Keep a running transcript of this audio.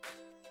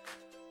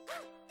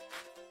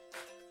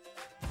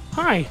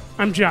Hi,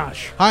 I'm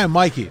Josh. Hi, I'm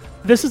Mikey.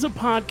 This is a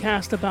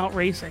podcast about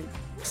racing.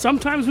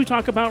 Sometimes we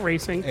talk about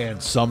racing.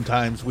 And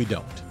sometimes we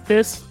don't.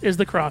 This is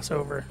the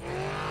crossover.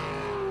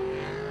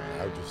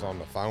 I was just on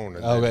the phone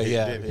and Okay,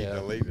 then he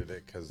deleted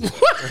it because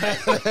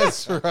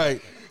That's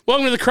right.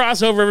 Welcome to the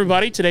crossover,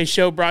 everybody. Today's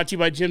show brought to you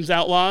by Jim's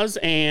Outlaws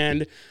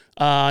and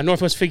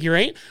Northwest Figure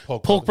 8,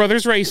 Polk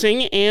Brothers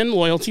Racing, and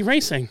Loyalty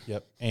Racing.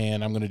 Yep.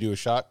 And I'm going to do a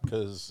shot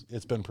because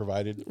it's been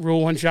provided.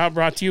 Rule 1 shot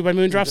brought to you by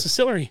Moondrops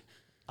Distillery.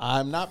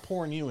 I'm not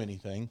pouring you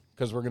anything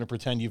because we're going to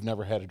pretend you've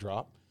never had a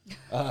drop.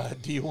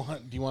 Do you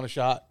want a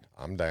shot?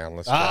 I'm down.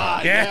 Let's go.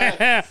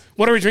 Yeah.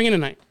 What are we drinking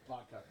tonight?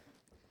 Vodka.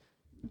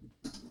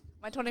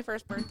 My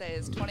 21st birthday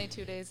is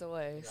 22 days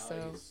away,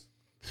 so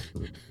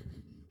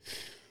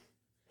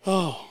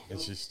Oh, And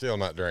she's still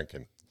not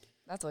drinking.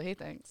 that's what he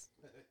thinks.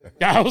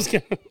 yeah, I was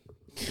going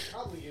to.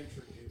 Probably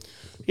introduced.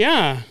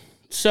 Yeah.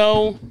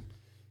 So,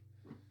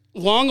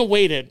 long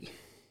awaited.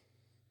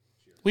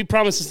 We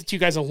promised this to you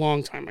guys a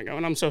long time ago,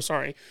 and I'm so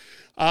sorry.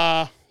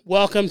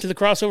 Welcome to the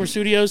Crossover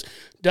Studios,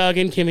 Doug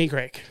and Kimmie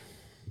Greig.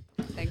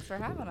 Thanks for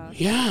having us.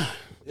 Yeah.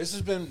 This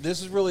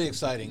is really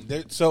exciting.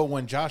 So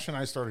when Josh and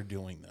I started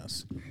doing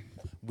this,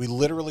 we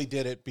literally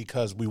did it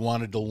because we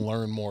wanted to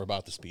learn more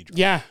about the speed drum.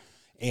 Yeah.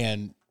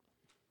 And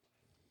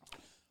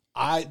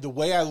the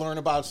way I learn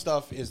about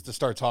stuff is to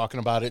start talking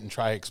about it and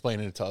try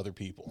explaining it to other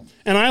people.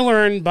 And I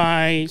learned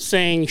by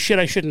saying shit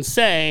I shouldn't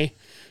say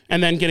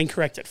and then getting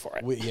corrected for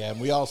it. And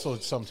we also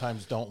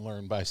sometimes don't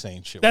learn by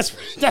saying shit.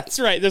 That's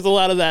right. There's a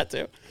lot of that,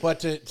 too. But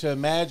to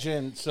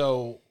imagine,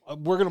 so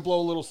we're going to blow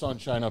a little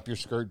sunshine up your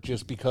skirt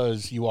just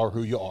because you are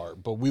who you are.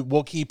 But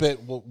we'll keep it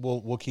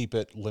we'll keep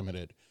it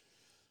limited.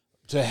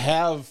 To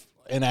have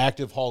an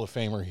active Hall of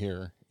Famer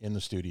here in the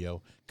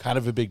studio, kind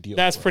of a big deal.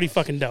 That's pretty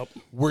fucking dope.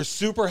 We're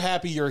super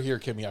happy you're here,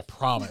 Kimmie, I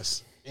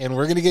promise. And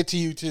we're going to get to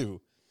you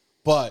too.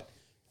 But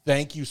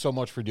thank you so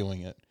much for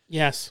doing it.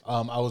 Yes.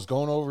 I was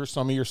going over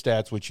some of your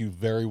stats, which you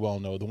very well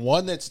know. The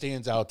one that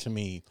stands out to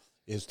me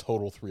is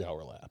total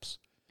 3-hour laps.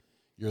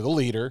 You're the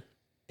leader,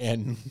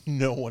 and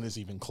no one is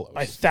even close.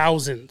 By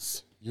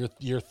thousands.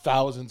 You're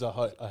thousands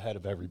ahead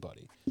of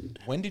everybody.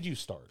 When did you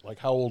start? Like,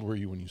 how old were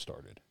you when you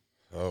started?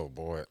 Oh,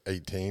 boy.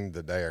 18,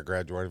 the day I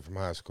graduated from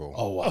high school.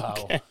 Oh, wow.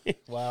 Okay.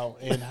 Wow.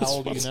 And how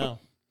old are you now?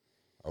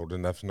 Old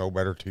enough to know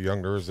better, too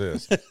young to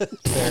resist.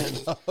 Fair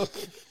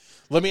enough.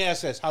 Let me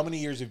ask this. How many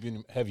years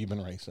have you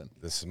been racing?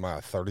 This is my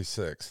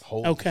 36th.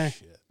 Holy Okay.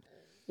 shit.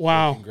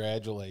 Wow.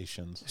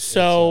 Congratulations.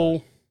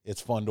 So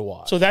It's fun to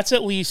watch. so that's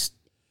at least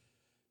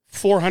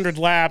 400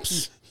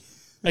 laps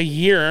a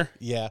year.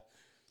 Yeah.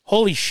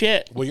 Holy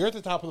shit. Well, you're at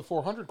the top of the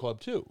 400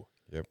 club, too.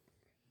 Yep.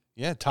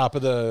 Yeah, top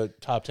of the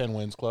top 10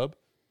 wins club.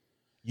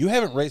 You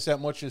haven't raced that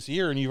much this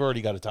year, and you've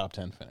already got a top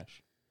 10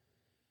 finish.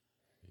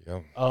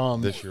 Yeah.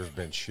 This year's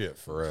been shit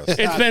for us. It's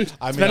been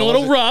I mean, been a I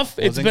little wasn't- rough.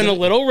 It's wasn't been a gonna-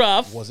 little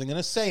rough. Wasn't going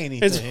to say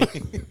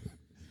anything.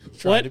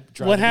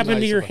 What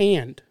happened to your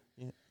hand?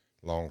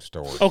 Long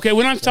story. Okay,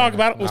 we don't have to talk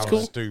about it. It was I cool.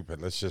 was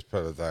stupid. Let's just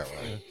put it that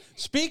way.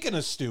 Speaking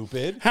of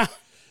stupid,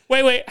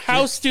 Wait.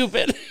 How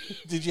stupid?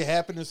 did you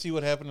happen to see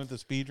what happened at the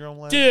speedrome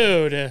last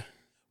night? Dude.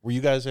 Were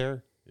you guys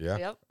there? Yeah,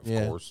 Yep.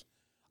 of course.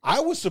 I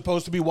was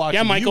supposed to be watching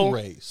Yeah, Michael. you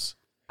race.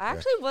 I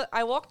actually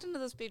I walked into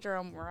the speed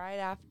drum right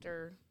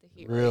after the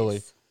heat Really?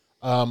 race.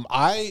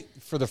 I,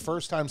 for the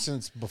first time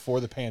since before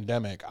the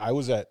pandemic, I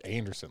was at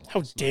Anderson last How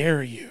night.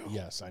 dare you?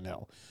 Yes, I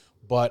know.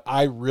 But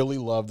I really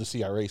love the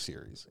CRA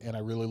series, and I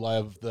really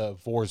love the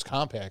Vors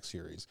Compact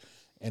series,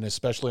 and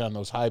especially on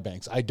those high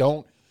banks.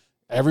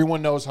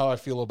 Everyone knows how I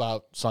feel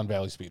about Sun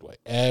Valley Speedway.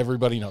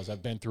 Everybody knows.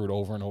 I've been through it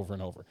over and over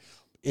and over.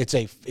 It's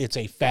a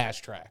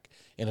fast track,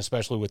 and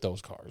especially with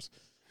those cars.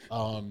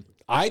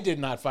 I did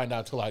not find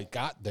out till I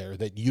got there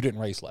that you didn't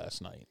race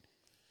last night.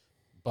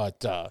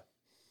 But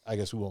I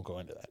guess we won't go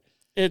into that.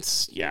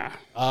 Yeah.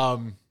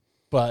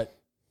 But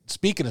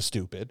speaking of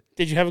stupid,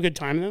 Did you have a good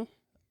time, though?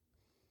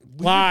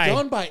 we Why? were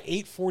done by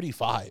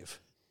 8:45.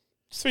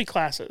 It's 3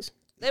 classes.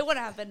 They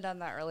wouldn't have been done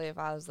that early if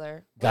I was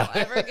there. We Got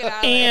don't ever get out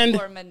of And- there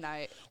before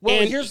midnight.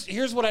 Well, And-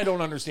 here's what I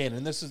don't understand,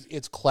 and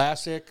it's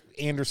classic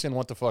Anderson.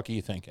 What the fuck are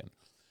you thinking?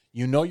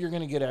 You know you're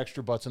going to get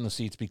extra butts in the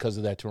seats because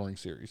of that touring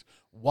series.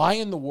 Why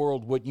in the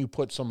world wouldn't you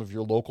put some of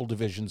your local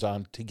divisions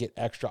on to get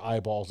extra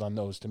eyeballs on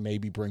those to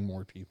maybe bring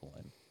more people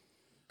in?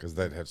 Because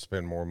they'd have to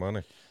spend more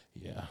money.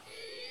 Yeah.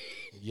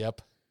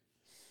 Yep.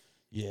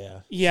 Yeah.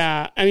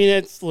 Yeah, I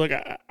mean, look,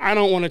 I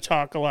don't want to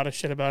talk a lot of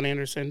shit about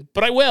Anderson,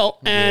 but I will.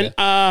 And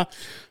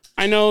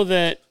I know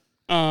that,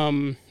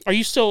 are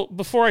you still,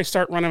 before I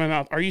start running my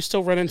mouth, are you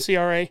still running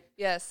CRA?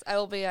 Yes, I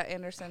will be at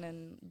Anderson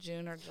in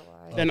June or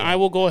July. Then I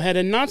will go ahead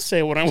and not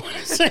say what I want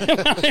to say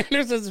about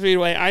Anderson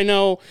Speedway. I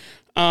know,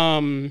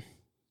 I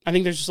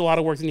think there's just a lot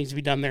of work that needs to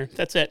be done there.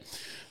 That's it.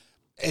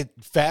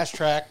 Fast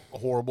track,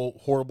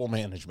 horrible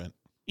management.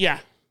 Yeah.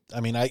 I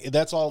mean,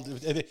 that's all.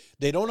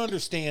 They don't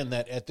understand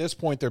that at this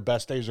point their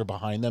best days are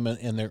behind them,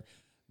 and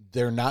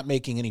they're not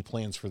making any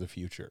plans for the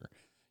future.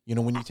 You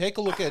know, when you take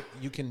a look at,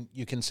 you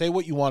can say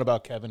what you want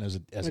about Kevin as a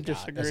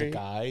disagree.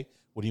 guy.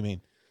 What do you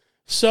mean?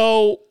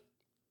 So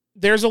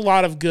there's a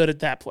lot of good at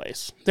that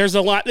place. There's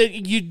a lot that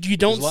you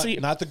don't see.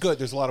 Not the good.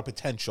 There's a lot of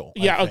potential.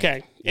 Yeah.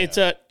 Okay.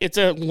 Yeah. It's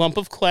a lump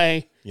of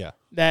clay. Yeah.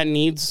 That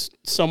needs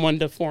someone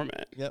to form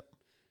it. Yep.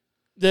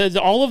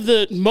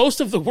 Most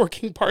of the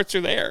working parts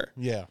are there.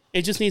 Yeah.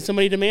 It just needs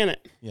somebody to man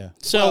it. Yeah.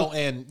 So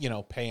and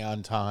pay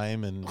on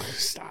time and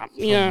stop.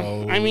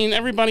 Yeah. I mean,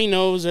 everybody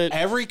knows it.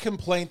 Every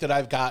complaint that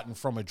I've gotten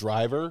from a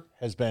driver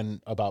has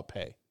been about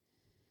pay.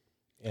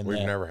 And We've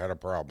never had a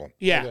problem.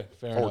 Yeah. Okay,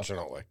 fair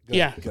Fortunately.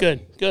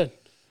 Good.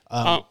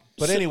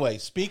 But anyway,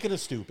 speaking of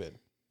stupid,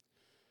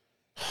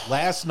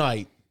 last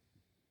night,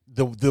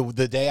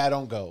 the day I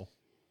don't go,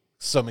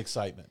 some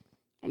excitement.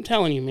 I'm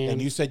telling you, man.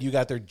 And you said you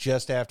got there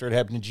just after it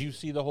happened. Did you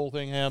see the whole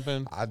thing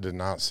happen? I did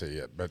not see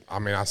it, but I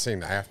mean, I seen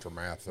the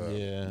aftermath of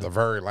the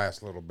very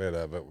last little bit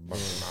of it.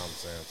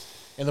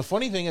 Nonsense. And the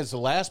funny thing is, the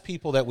last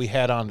people that we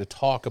had on to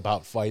talk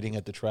about fighting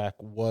at the track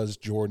was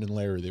Jordan and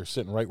Larry. They're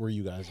sitting right where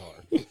you guys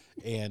are.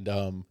 And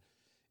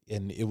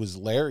it was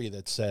Larry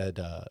that said,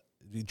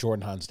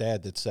 Jordan Hahn's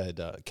dad, that said,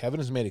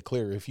 Kevin has made it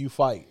clear, if you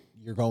fight,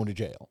 you're going to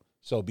jail.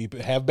 So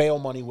have bail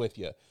money with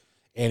you.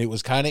 And it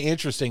was kind of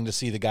interesting to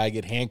see the guy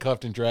get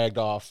handcuffed and dragged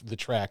off the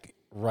track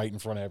right in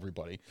front of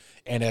everybody.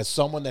 And as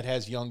someone that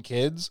has young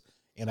kids,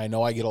 and I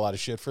know I get a lot of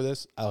shit for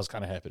this, I was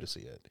kind of happy to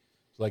see it.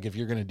 Like, if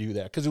you're going to do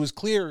that, because it was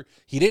clear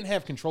he didn't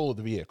have control of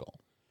the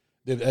vehicle.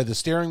 The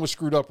steering was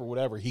screwed up or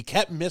whatever. He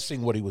kept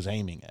missing what he was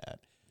aiming at.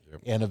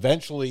 Yep. And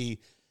eventually,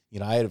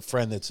 I had a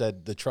friend that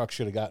said the truck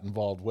should have got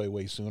involved way,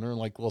 way sooner. And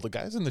like, well, the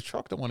guys in the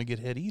truck don't want to get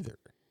hit either.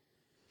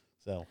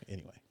 So,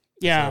 anyway.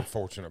 Yeah. It's an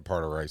unfortunate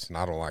part of racing.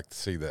 I don't like to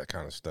see that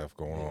kind of stuff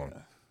going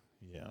on.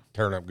 Yeah.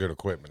 Tearing up good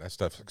equipment. That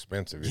stuff's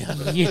expensive. Yeah.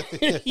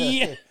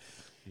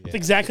 That's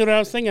exactly what I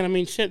was thinking. I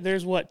mean, shit,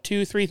 there's what,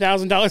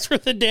 $2,000-$3,000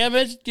 worth of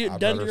damage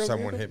I'd rather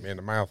someone hit me in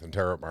the mouth and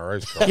tear up my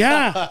race car.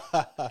 Yeah.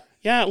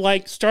 Yeah,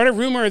 like start a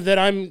rumor that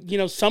I'm,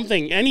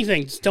 something,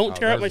 anything. Just don't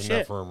tear up my shit. There's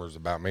enough shit. rumors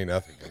about me.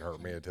 Nothing can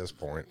hurt me at this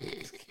point.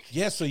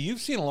 Yeah, so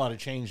you've seen a lot of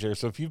change there.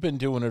 So if you've been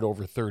doing it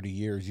over 30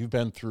 years, you've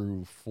been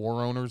through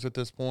 4 owners at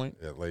this point?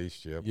 At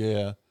least, yep.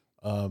 Yeah.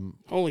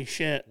 Holy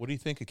shit. What do you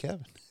think of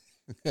Kevin?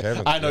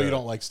 I know you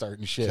don't like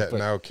starting shit. But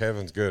no,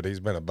 Kevin's good.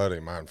 He's been a buddy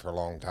of mine for a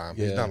long time.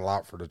 He's done a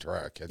lot for the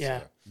track.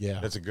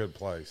 It's a good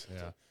place.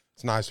 Yeah.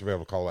 It's nice to be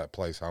able to call that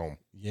place home.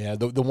 Yeah,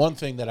 the one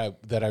thing that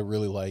I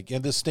really like,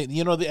 and this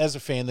as a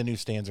fan, the new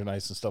stands are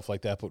nice and stuff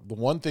like that. But the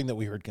one thing that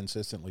we heard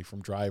consistently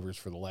from drivers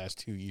for the last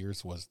 2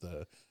 years was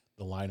the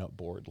lineup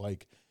board.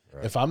 Like,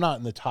 if I'm not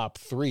in the top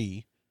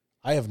 3,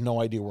 I have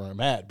no idea where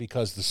I'm at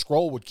because the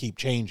scroll would keep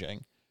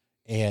changing,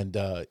 and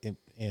I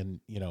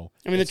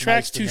mean, the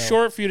track's too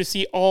short for you to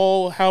see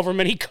however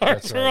many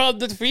cars are on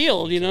the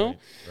field, Right.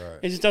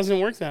 It just doesn't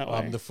work that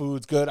way. The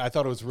food's good. I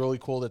thought it was really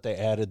cool that they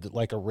added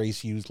like a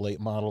race-used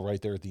late model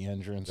right there at the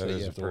entrance. That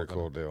is a pretty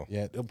cool deal.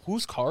 Yeah.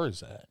 Whose car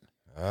is that?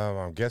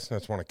 I'm guessing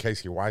that's one of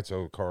Casey White's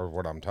old cars,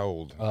 what I'm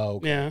told. Oh,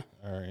 okay. Yeah.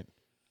 All right.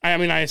 I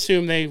mean, I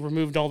assume they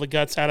removed all the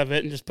guts out of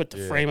it and just put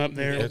the frame up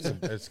there.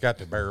 It's got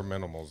the bare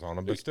minimals on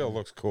it, but it still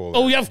looks cool.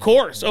 Oh, yeah, of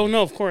course. Oh,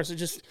 no, of course. It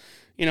just...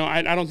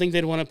 I don't think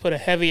they'd want to put a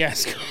heavy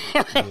ass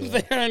car up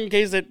there in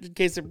case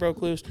it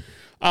broke loose.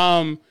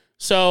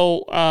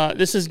 So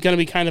this is going to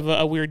be kind of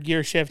a weird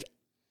gear shift,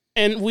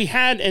 and we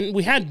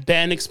had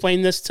Ben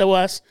explain this to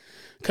us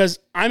because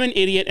I'm an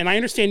idiot and I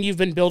understand you've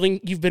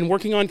been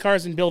working on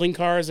cars and building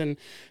cars and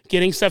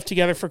getting stuff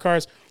together for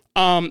cars.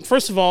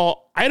 First of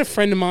all, I had a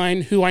friend of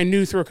mine who I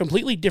knew through a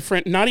completely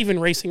different, not even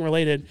racing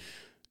related,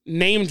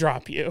 name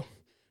drop you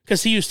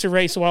because he used to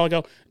race a while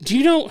ago. Do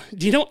you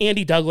know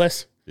Andy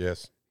Douglas?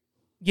 Yes.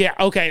 Yeah,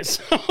 okay.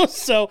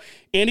 So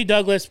Andy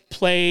Douglas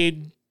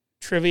played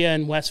trivia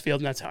in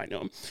Westfield, and that's how I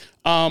know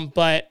him.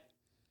 But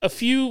a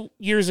few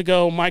years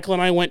ago, Michael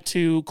and I went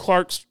to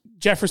Clark's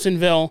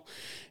Jeffersonville,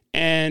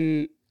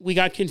 and we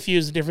got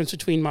confused the difference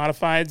between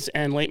modifieds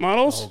and late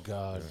models. Oh,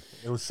 God.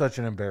 It was such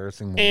an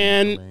embarrassing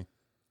moment for me.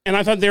 And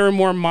I thought there were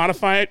more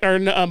modified or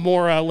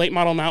more late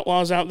model and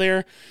outlaws out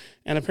there,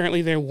 and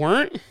apparently there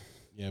weren't.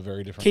 Yeah,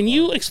 very different. Can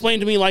you explain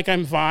to me, like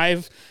I'm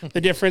 5,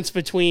 the difference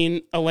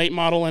between a late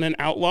model and an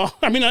outlaw?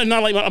 I mean,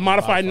 not a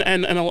modified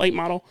and a late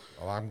model.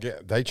 Well,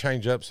 they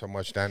change up so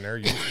much down there.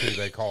 Used to,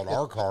 they called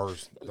our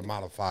cars the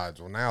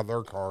modifieds. Well, now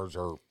their cars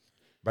are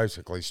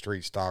basically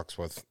street stocks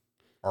with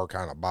our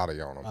kind of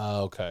body on them.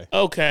 Okay.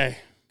 Okay.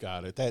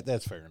 Got it.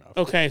 That's fair enough.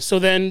 Okay, so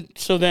then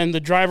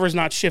the driver's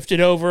not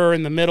shifted over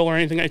in the middle or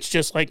anything. It's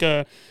just like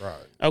a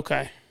right.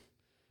 Okay.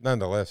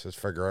 Nonetheless, it's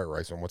figure out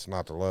racing. What's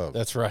not to love?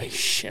 That's right.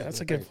 Shit,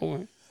 that's a good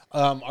point.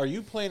 Are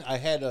you planning? I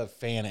had a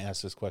fan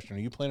ask this question.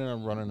 Are you planning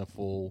on running a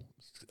full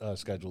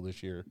schedule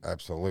this year?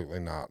 Absolutely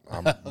not.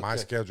 My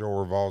schedule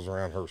revolves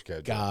around her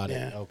schedule. Got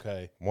it.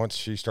 Okay. Once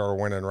she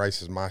started winning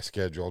races, my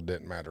schedule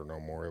didn't matter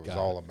no more. It was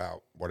all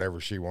about whatever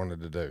she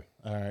wanted to do.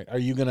 All right. Are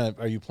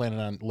you planning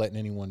on letting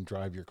anyone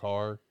drive your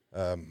car?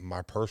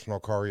 My personal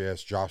car,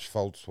 yes. Josh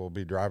Foltz will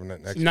be driving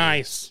it next week.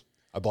 Nice.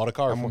 I bought a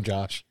car from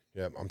Josh.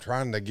 Yeah, I'm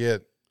trying to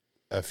get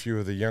a few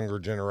of the younger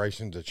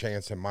generations a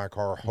chance in my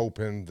car,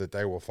 hoping that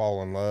they will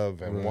fall in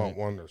love and want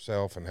one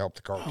themselves and help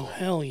the car. Oh,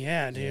 hell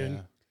yeah, dude.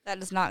 Yeah.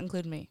 That does not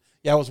include me.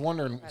 Yeah, I was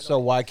wondering. So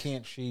why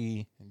can't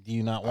she? Do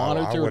you not want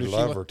her I to? or would does she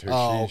love wa- her to.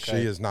 Oh, She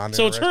okay. is not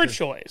So it's her interested.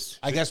 choice.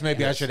 I guess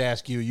maybe I should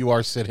ask you. You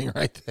are sitting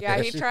right there.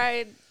 Yeah, he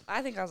tried.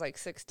 I think I was like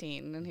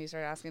 16, and he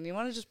started asking, "Do you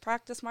want to just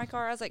practice my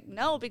car?" I was like,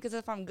 "No, because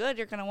if I'm good,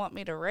 you're gonna want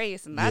me to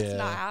race, and that's Yeah.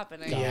 not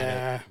happening."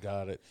 Yeah.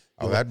 Got it.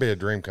 Oh, that'd be a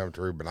dream come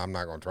true, but I'm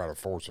not going to try to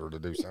force her to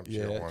do something she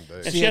Yeah. don't want to do.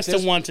 And See, she has at to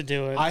this- want to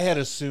do it. I had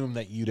assumed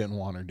that you didn't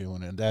want her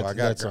doing it. That's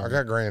I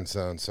got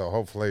grandsons, so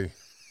hopefully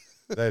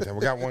we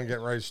got one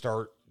getting ready to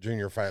start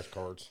junior fast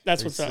carts.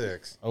 That's He's what's up.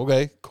 6.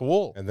 okay.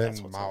 Cool. And then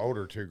my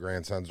older 2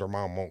 grandsons, their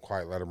mom won't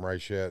quite let them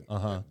race yet.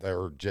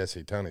 They're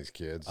Jesse Tunney's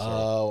kids. So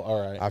Oh,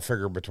 all right. I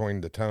figure between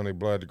the Tunney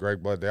blood, the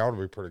Greig blood, they ought to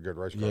be pretty good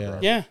race car Yeah.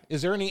 drivers. yeah.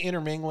 Is there any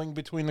intermingling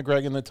between the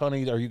Greg and the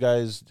Tunney? Are you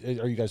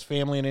guys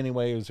family in any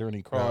way? Is there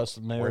any cross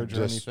marriage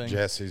or Just anything?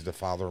 Jesse's the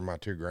father of my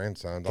 2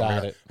 grandsons.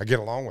 Got it. I get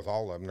along with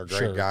all of them. They're great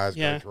Sure. guys,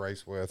 Yeah. great to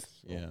race with.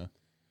 Yeah.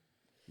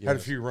 Had a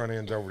few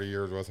run-ins over the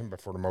years with them, but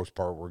for the most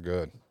part, we're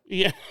good.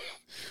 Yeah.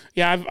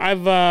 Yeah.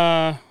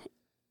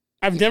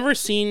 I've never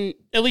seen,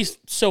 at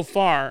least so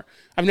far,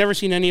 I've never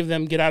seen any of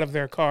them get out of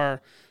their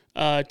car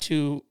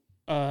to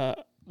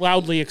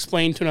loudly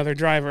explain to another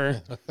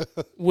driver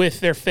with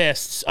their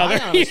fists. I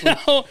Other,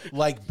 honestly-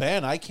 Like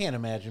Ben, I can't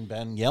imagine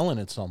Ben yelling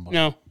at somebody.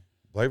 no.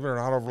 Believe it or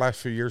not, over the last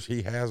few years,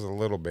 he has a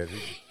little bit.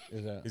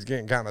 Is that- He's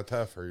getting kind of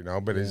tougher,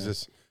 but he's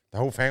just, the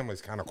whole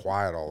family's kind of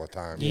quiet all the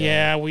time.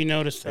 Yeah, we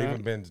noticed that.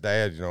 Even Ben's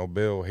dad,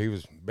 Bill, he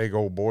was a big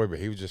old boy, but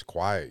he was just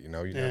quiet. You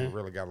never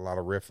really got a lot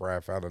of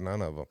riff-raff out of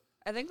none of them.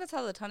 I think that's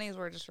how the Tunnies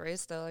were just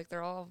raised, though. Like,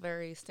 they're all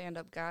very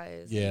stand-up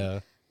guys. Yeah.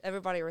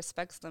 Everybody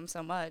respects them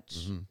so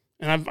much.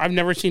 And I've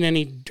never seen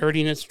any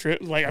dirtiness.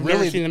 Like, I've never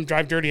Really? seen them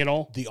drive dirty at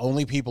all. The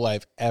only people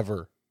I've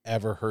ever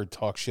heard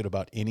talk shit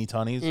about any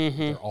Tunnies,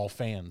 they're all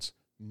fans.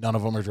 None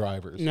of them are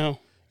drivers. No.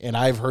 And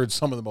I've heard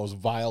some of the most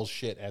vile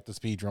shit at the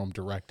speedrome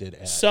directed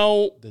at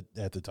So the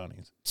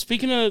Tunnies.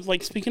 speaking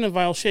of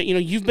vile shit,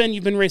 you've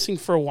been racing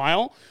for a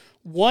while.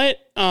 What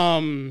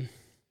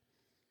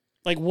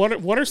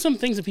what are some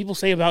things that people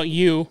say about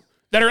you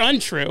that are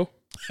untrue?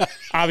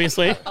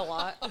 Obviously. A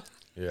lot.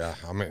 Yeah,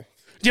 I mean,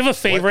 Do you have a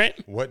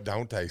favorite? what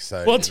don't they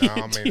say? What do you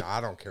I mean,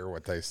 I don't care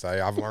what they say.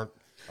 I've learned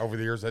over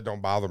the years that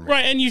don't bother me.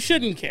 Right, and you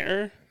shouldn't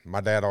care.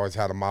 My dad always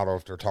had a motto: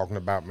 if they're talking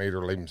about me,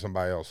 they're leaving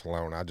somebody else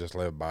alone. I just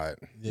live by it.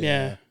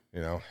 Yeah.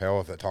 Hell,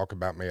 if they talk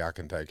about me, I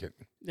can take it.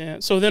 Yeah.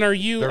 So then are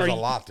you There's are a you,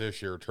 lot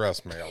this year.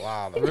 Trust me, a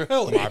lot of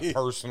Really? my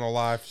personal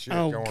life shit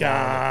Oh, going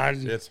God.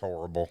 on. It's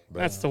horrible. But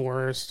that's the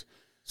worst.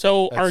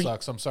 So That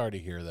sucks. I'm sorry to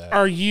hear that.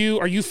 are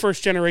you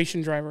first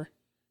generation driver?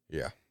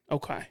 yeah,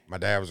 Okay. my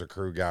dad was a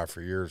crew guy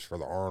for years for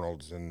the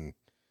Arnolds, and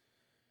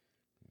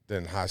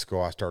then in high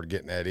school I started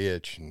getting that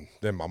itch, and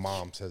then my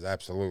mom says,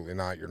 "Absolutely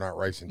not. You're not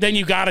racing." Then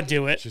you got to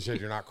do it. She said,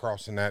 "You're not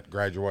crossing that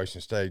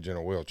graduation stage in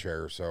a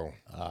wheelchair." So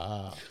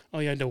Oh,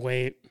 you had to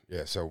wait.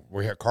 yeah, so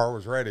car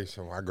was ready,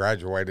 so I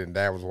graduated, and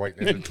Dad was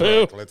waiting in the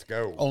Boo. truck. Let's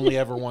go. Only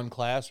ever one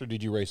class, or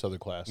did you race other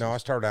classes? No, I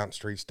started out in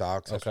street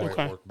stocks. That's the way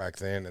Okay. it worked back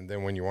then. And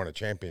then when you won a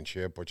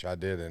championship, which I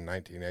did in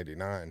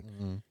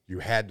 1989, you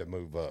had to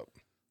move up.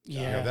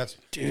 Yeah. That's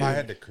dude. if I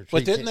had to critique.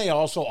 But didn't they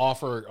also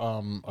offer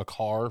a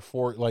car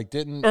for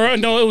didn't? Or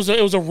no, it was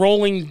a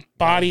rolling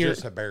body. It Or was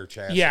just a bare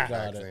chassis Yeah.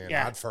 back Got it. then.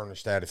 Yeah. I'd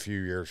furnished that a few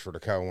years for the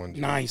Coens.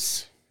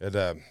 nice.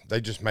 They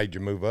just made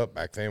you move up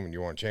back then when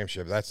you won a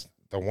championship. That's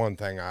the one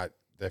thing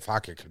if I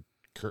could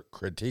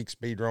critique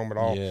Speedrome at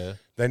all, Yeah.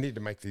 they need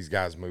to make these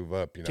guys move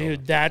up.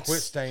 Dude, that's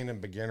Quit staying in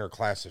beginner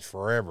classes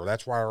forever.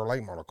 That's why our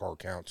late model car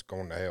count's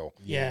going to hell.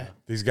 yeah.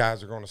 These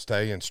guys are going to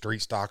stay in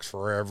street stocks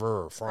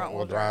forever or front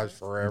wheel drives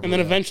forever. And then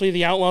eventually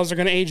the outlaws are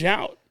going to age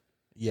out.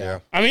 Yeah.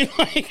 I mean,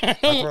 like, I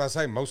That's don't. what I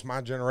say. Most of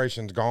my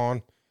generation's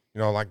gone.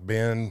 Like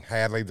Ben,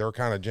 Hadley, their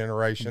kind of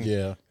generation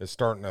Yeah. is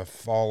starting to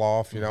fall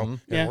off, And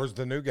Yeah. where's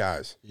the new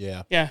guys?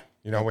 Yeah. Yeah.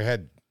 We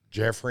had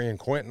Jeffrey and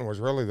Quentin was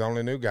really the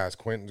only new guys.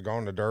 Quentin's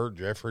gone to dirt.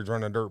 Jeffrey's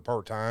running dirt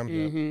part-time.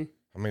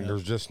 I mean,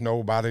 there's just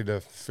nobody to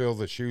fill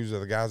the shoes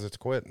of the guys that's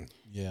quitting.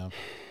 Yeah.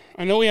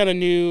 I know we had a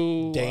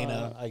new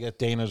Dana, I guess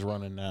Dana's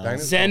running now.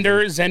 Dana's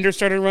Zender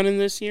started running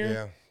this year.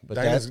 Yeah. But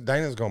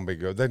Dana's going to be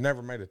good. They've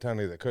never made a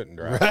Tunney that couldn't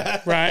drive.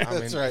 Right. I mean,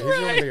 That's right. he's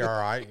going to be all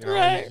right.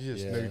 Right. He's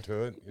just Yeah. new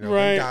to it. Them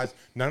Right. guys,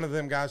 none of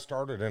them guys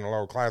started in a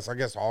lower class. I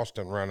guess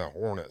Austin ran a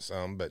Hornet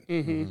some, but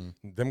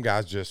them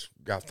guys just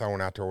got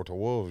thrown out there with the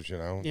wolves.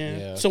 Yeah.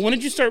 Yeah. So when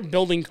did you start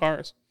building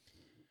cars?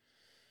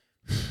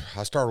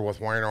 I started with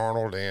Wayne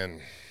Arnold,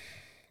 and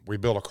we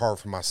built a car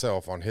for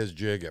myself on his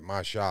jig at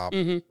my shop,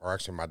 or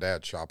actually my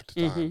dad's shop at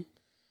the time.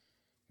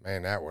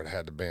 Man, that would have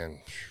had to been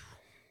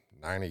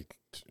 90,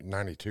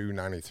 92,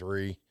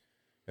 93.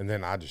 And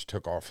then I just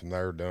took off from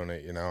there doing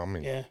it, I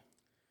mean, Yeah.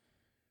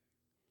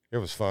 it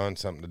was fun,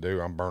 something to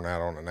do. I'm burnt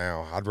out on it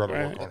now. I'd rather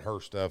Right. work on her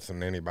stuff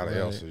than anybody Right.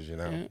 else's,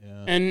 Yeah.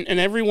 Yeah. And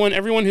everyone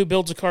who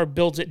builds a car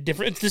builds it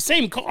different. It's the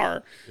same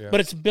car, but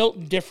it's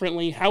built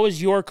differently. How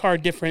is your car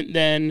different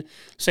than,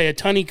 say, a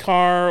Tunney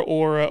car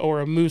or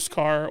a Moose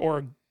car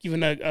or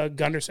even a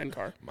Gunderson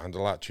car? Mine's a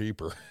lot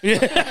cheaper.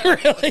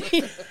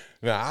 Really?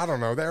 No, I don't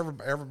know.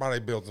 Everybody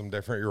builds them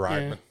different. You're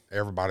right, Yeah. but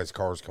everybody's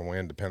cars can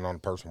win depending on the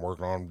person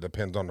working on them,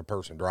 depends on the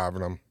person driving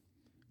them.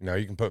 You know,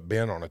 you can put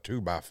Ben on a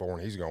 2x4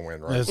 and he's going to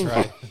win, right? That's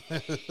right.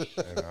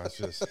 It's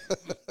just,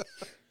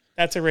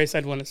 That's a race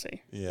I'd want to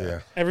see.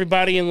 yeah.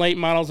 Everybody in late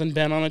models and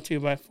Ben on a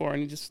 2x4,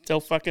 and he just still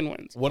fucking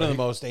wins. One of the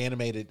most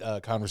animated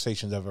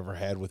conversations I've ever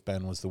had with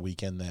Ben was the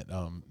weekend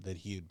that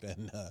he had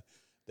been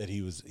that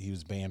he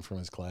was banned from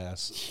his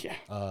class.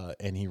 Yeah.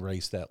 And he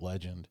raced that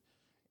Legend,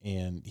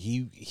 and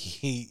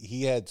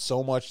he had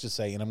so much to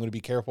say, and I'm going to be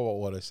careful about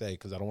what I say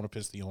because I don't want to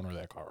piss the owner of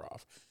that car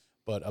off.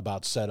 But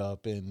about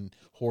setup and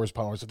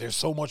horsepower, so there's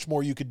so much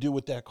more you could do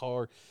with that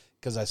car.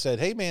 Because I said,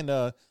 hey man,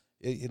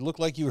 it looked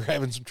like you were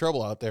having some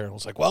trouble out there, and I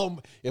was like, well,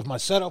 if my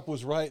setup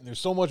was right, and there's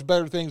so much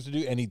better things to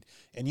do,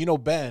 and you know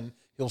Ben,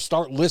 he'll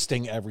start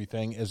listing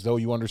everything as though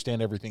you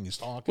understand everything he's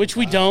talking. Which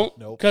we don't,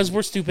 because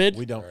we're stupid.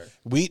 We don't. Right.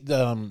 We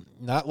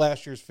not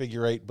last year's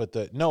figure eight, but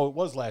it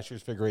was last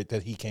year's figure eight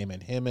that he came in.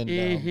 Him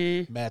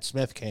and Matt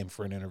Smith came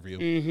for an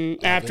interview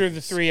After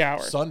the 3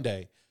 hours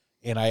Sunday,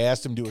 and I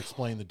asked him to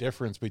explain the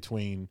difference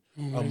between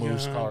a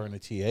Moose car and a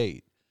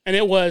T8. And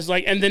it was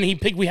like, and then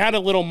we had a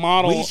little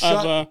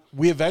model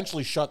we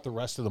eventually shut the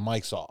rest of the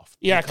mics off.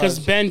 Yeah, because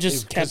Ben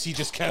just kept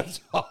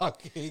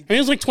talking. I mean, it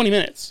was like 20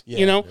 minutes,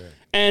 you know?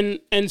 Yeah.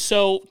 And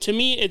so to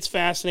me, it's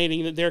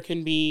fascinating that there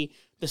can be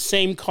the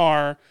same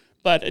car,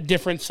 but a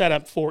different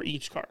setup for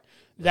each car.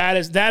 That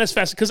is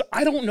fascinating because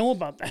I don't know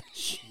about that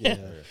shit.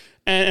 Yeah.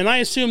 And I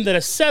assume that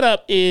a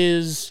setup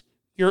is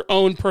your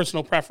own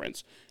personal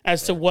preference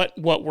as to what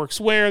works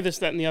where, this,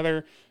 that, and the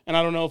other. And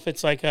I don't know if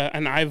it's like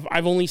and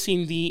I've only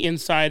seen the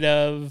inside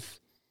of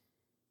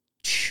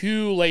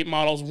 2 late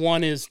models.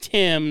 One is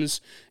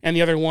Tim's, and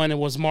the other one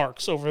was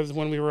Mark's over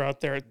when we were out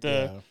there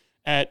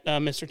at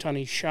Mr.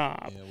 Tunney's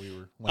shop. Yeah, we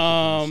were.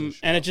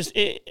 And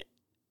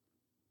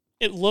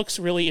it looks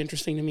really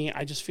interesting to me.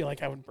 I just feel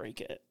like I would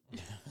break it.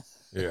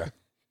 Yeah.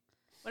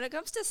 When it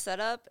comes to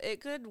setup, it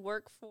could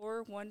work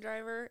for one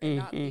driver and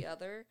not the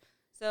other.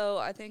 So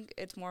I think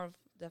it's more of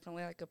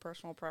definitely like a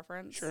personal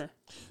preference. Sure.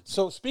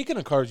 So speaking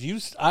of cars,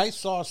 I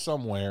saw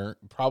somewhere,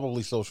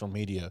 probably social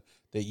media,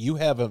 that you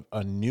have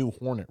a new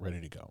Hornet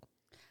ready to go.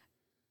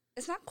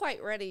 It's not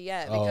quite ready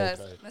yet because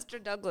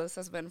Mr. Douglas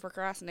has been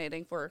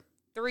procrastinating for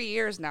 3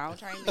 years now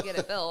trying to get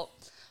it built.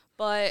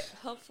 But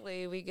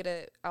hopefully we get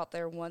it out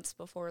there once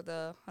before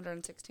the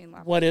 116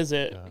 lap. What is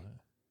it?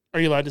 Are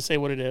you allowed to say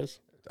what it is?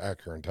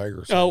 Acura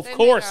Integra. Oh, of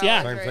course,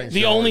 yeah. Same thing.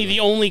 The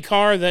only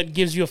car that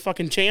gives you a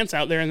fucking chance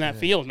out there in that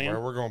field, man.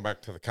 Well, we're going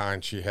back to the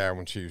kind she had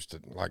when she used to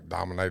like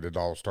dominated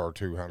All-Star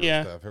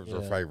 200 stuff. It was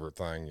her favorite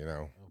thing, you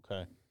know.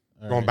 Okay.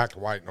 Going back to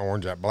white and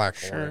orange, that black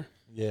Hornet.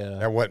 Yeah.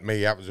 That wasn't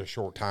me. That was a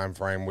short time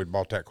frame. We'd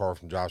bought that car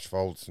from Josh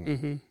Foltz,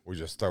 and we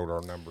just throwed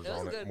our numbers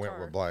on it and went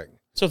with black.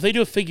 So if they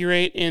do a figure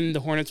eight in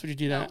the Hornets, would you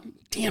do that? No.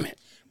 Damn it.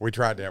 We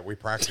tried that. We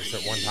practiced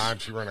it one time.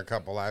 She ran a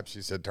couple laps.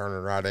 She said,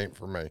 turning right ain't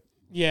for me.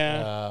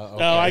 Yeah.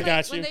 Okay. Oh, I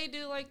got you. When they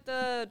do like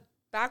the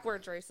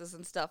backwards races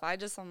and stuff,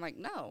 I'm like,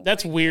 no.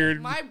 That's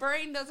weird. My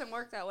brain doesn't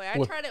work that way. I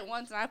tried it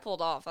once and I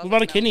pulled off. What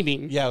about a kidney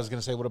bean? Yeah, I was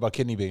going to say, what about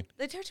kidney bean?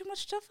 They tear too much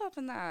stuff up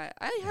in that.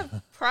 I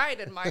have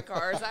pride in my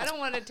cars. I don't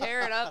want to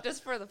tear it up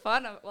just for the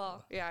fun of it.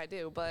 Well, yeah, I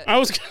do, but I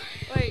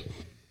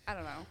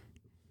don't know.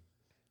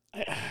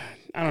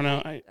 I don't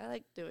know. I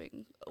like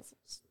doing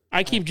ovals.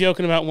 I keep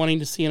joking about wanting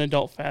to see an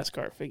adult fast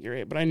car figure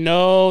eight, but I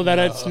know that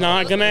it's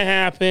not going to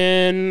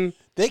happen.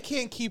 They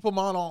can't keep them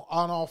on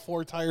all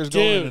 4 tires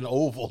going in an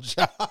oval,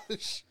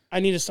 Josh. I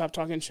need to stop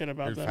talking shit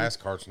about them.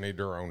 Fast cars need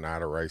their own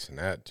night of racing.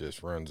 That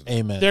just runs.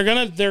 Amen.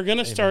 They're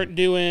gonna start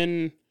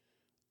doing,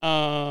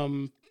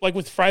 like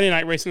with Friday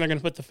night racing. They're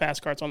gonna put the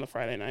fast carts on the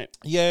Friday night.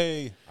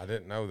 Yay! I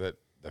didn't know that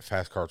the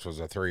fast carts was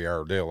a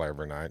 3-hour deal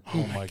every night.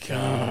 Oh my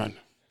god.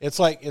 It's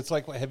like.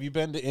 Have you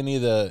been to any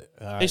of the?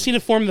 They seem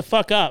to form the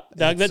fuck up,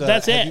 Doug.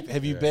 That's it.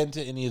 Have you been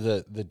to any of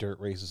the dirt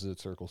races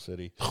at Circle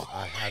City?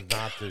 I have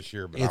not this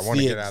year, but I want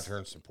to get out there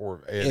and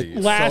support Eddie.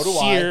 Last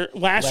year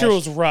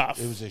was rough.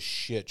 It was a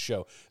shit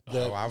show.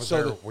 I was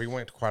there. We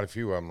went to quite a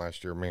few of them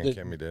last year. Me and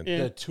Kimmie did.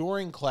 The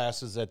touring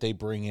classes that they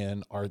bring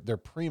in they're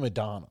prima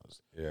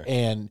donnas. Yeah.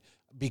 And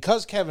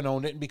because Kevin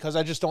owned it, and because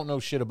I just don't know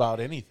shit about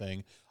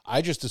anything,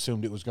 I just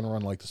assumed it was going to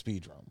run like the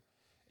speed drum.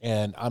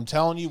 And I'm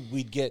telling you,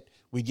 we'd get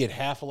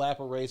half a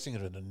lap of racing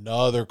and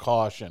another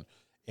caution.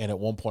 And at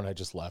one point, I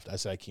just left. I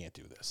said, I can't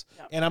do this.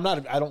 Yeah. And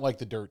I don't like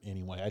the dirt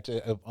anyway.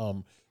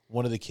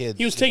 One of the kids.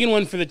 He was taking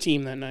one for the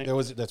team that night.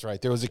 That's right.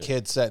 There was a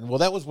kid sitting. Well,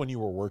 that was when you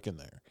were working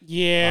there.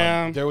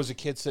 Yeah. There was a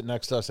kid sitting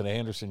next to us at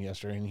Anderson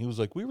yesterday, and he was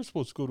like, "We were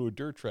supposed to go to a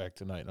dirt track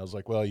tonight." And I was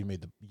like, "Well, you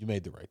made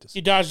the right decision.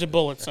 You dodged a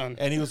bullet, son."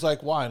 And he was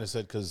like, "Why?" And I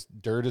said, "Because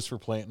dirt is for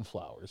planting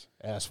flowers,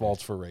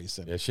 asphalt's for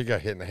racing." Yeah, she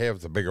got hit in the head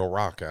with a big old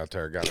rock out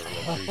there. Got a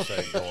little goose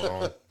egg going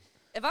on.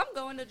 If I'm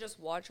going to just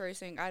watch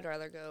racing, I'd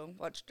rather go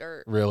watch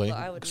dirt. Really?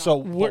 I would not.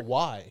 So, but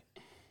why?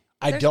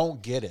 I don't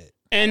get it.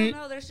 I don't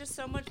know. There's just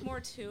so much more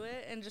to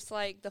it, and just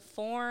like the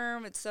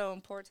form, it's so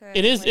important.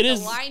 It is. Like,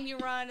 the line you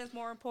run is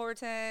more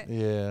important.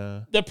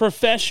 Yeah. The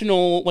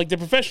professional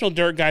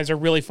dirt guys are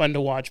really fun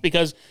to watch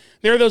because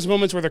there are those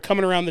moments where they're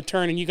coming around the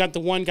turn and you got the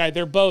one guy,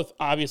 they're both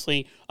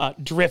obviously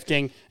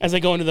drifting as they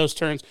go into those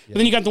turns. But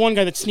then you got the one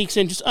guy that sneaks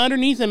in just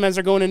underneath them as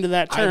they're going into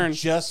that turn. I'm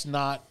just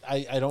not,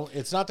 I don't,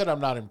 it's not that I'm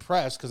not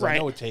impressed because I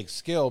know it takes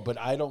skill, but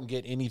I don't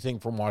get anything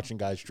from watching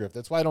guys drift.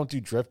 That's why I don't do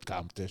drift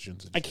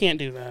competitions. I can't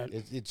do that.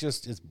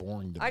 It's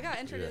boring to me. I got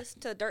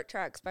introduced to dirt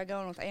tracks by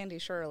going with Andy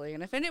Shirley.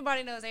 And if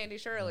anybody knows Andy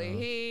Shirley,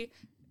 he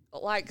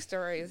likes to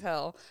raise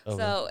hell.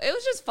 So it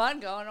was just fun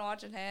going and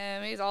watching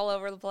him. He's all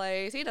over the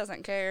place. He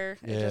doesn't care.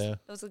 It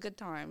was a good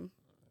time.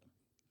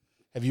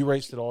 Have you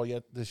raced at all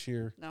yet this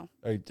year? No.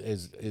 Are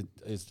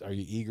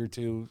you eager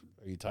to?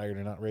 Are you tired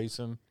of not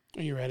racing?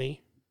 Are you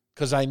ready?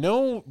 Because I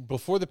know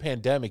before the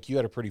pandemic, you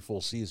had a pretty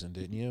full season,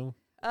 didn't you?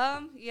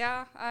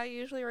 Yeah, I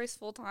usually race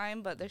full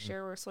time, but this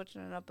year we're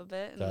switching it up a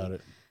bit. Got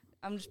it.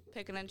 I'm just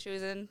picking and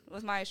choosing.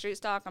 With my street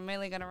stock, I'm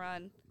mainly going to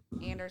run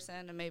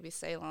Anderson and maybe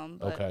Salem.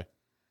 But okay.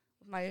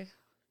 With my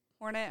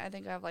Hornet, I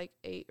think I have like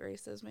 8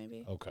 races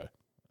maybe. Okay.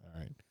 All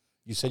right.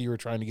 You said you were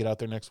trying to get out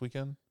there next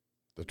weekend?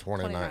 The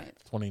 29th.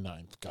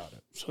 29th. Got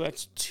it. So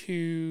that's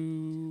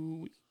 2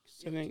 weeks,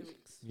 I think. 2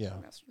 weeks. Yeah.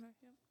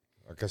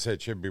 Like I said,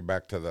 it should be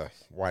back to the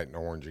white and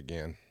orange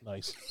again.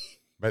 Nice.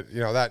 But,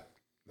 you know,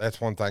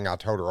 that's one thing I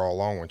told her all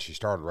along when she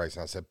started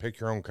racing. I said, pick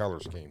your own color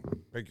scheme.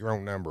 Pick your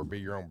own number. Be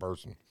your own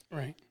person.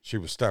 Right. She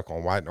was stuck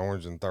on white and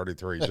orange and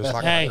 33. Just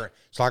like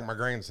it's like my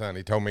grandson.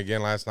 He told me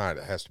again last night,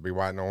 it has to be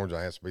white and orange. It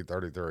has to be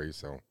 33.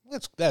 So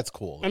that's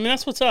cool. I mean,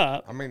 that's what's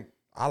up. I mean,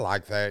 I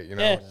like that. You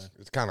know, Yeah.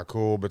 it's kind of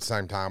cool, but at the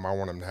same time, I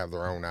want them to have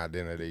their own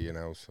identity. You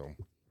know, so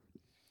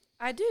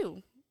I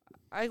do.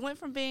 I went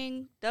from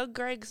being Doug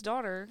Greig's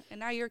daughter,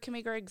 and now you're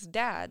Kimmie Greig's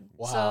dad.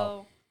 Wow.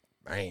 So,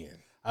 man.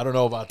 I don't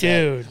know about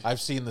Dude. that. I've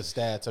seen the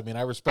stats. I mean,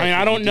 I respect.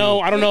 I don't know.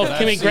 I don't know if I've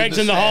Kimmie seen Greig's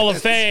the in the Hall of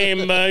stats.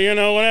 Fame, but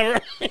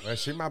whatever. Well,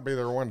 she might be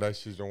there one day.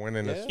 She's the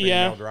winningest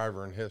Yeah. female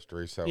driver in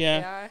history. So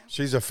Yeah.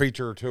 she's a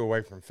feature or two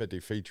away from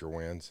 50 feature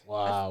wins.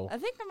 Wow. I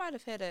think I might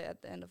have hit it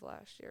at the end of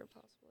last year,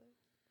 possibly.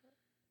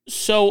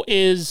 So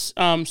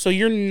so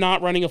you're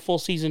not running a full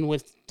season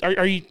with?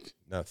 Are you?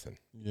 Nothing.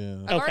 Yeah.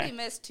 I've Okay. already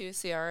missed 2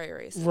 CRA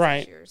races Right.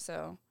 this year,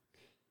 so.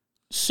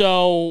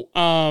 So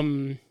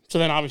then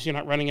obviously you're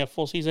not running a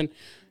full season.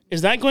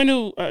 Is that going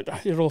to?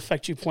 It'll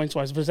affect you points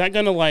wise, but is that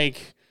going to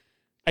like?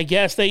 I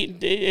guess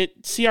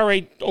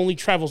CRA only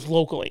travels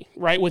locally,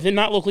 right?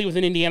 Not locally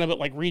within Indiana, but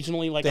like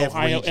regionally, like They have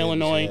Ohio, regions,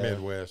 Illinois. yeah.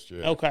 Midwest,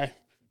 yeah.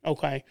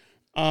 Okay.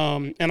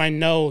 And I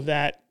know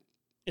that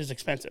is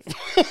expensive,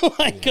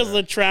 because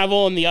the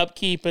travel and the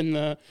upkeep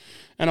and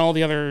all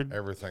the other.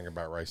 Everything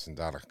about racing's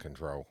out of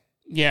control.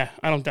 Yeah,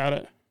 I don't doubt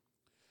it.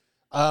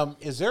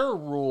 Is there a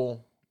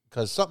rule?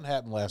 Because something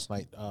happened last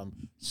night.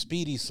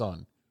 Speedy's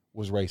son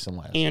was racing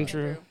last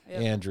Andrew.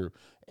 Yep. Andrew.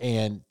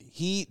 And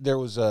he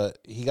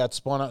got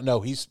spun out.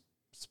 No, he's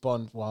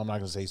spun. Well, I'm not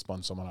going to say he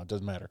spun someone out.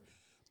 Doesn't matter.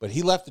 But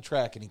he left the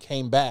track and he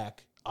came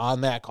back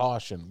on that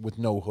caution with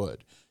no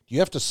hood. Do you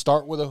have to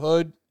start with a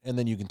hood and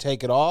then you can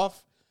take it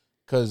off?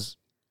 Because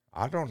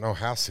I don't know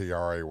how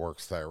CRA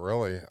works that,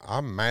 really. I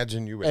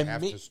imagine you would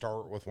have to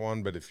start with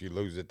one, but if you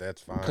lose it,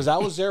 that's fine. Because I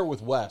was there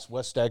with Wes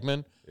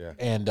Stegman. Yeah.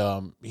 And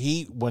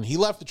when he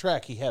left the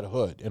track, he had a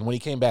hood. And when he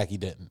came back, he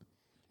didn't.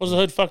 Was the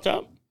hood fucked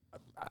up?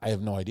 I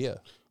have no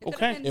idea.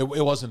 Okay. It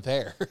wasn't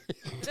there. It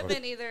could have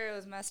been either it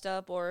was messed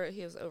up or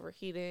he was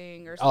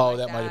overheating or something. Oh, like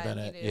that might have and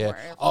been he it. needed Yeah. more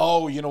airflow.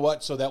 Oh, you know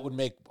what? So that would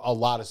make a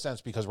lot of sense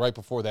because right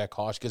before that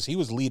caution, because he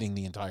was leading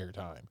the entire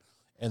time.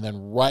 And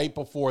then right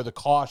before the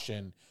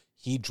caution,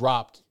 he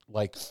dropped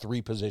like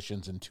 3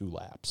 positions in 2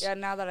 laps. Yeah,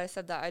 now that I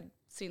said that, I'd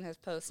seen his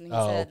post and he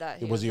said that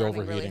he was he running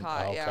overheating? really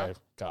hot. Okay, Yeah.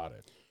 got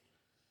it.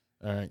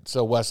 All right.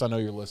 So, Wes, I know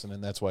you're listening.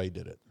 That's why he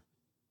did it.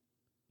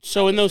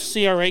 So in those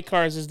CRA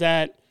cars, is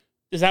that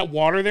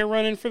water they're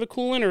running for the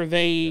coolant, or are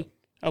they?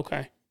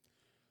 Okay.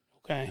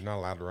 You're not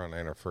allowed to run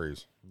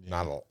antifreeze.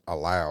 Not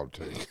allowed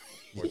to.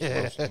 Which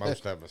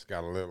most of us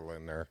got a little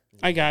in there.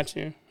 I got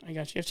you. You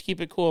have to keep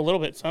it cool a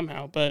little bit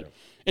somehow. But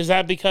is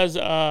that because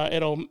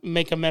it'll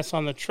make a mess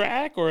on the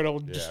track, or it'll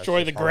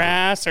destroy the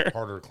grass, or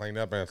harder to clean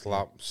up, and it's a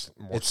lot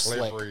more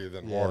slippery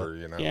than water,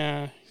 you know?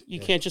 Yeah. You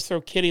can't just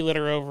throw kitty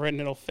litter over it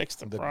and it'll fix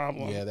the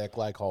problem. Yeah, that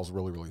glycol's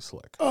really, really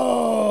slick.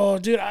 Oh,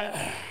 dude,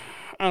 I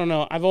don't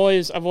know. I've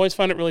always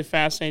found it really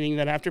fascinating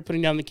that after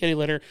putting down the kitty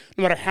litter,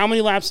 no matter how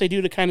many laps they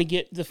do to kind of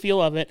get the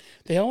feel of it,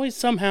 they always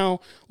somehow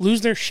lose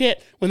their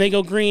shit when they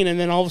go green, and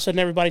then all of a sudden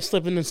everybody's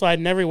slipping and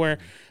sliding everywhere.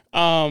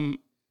 Why?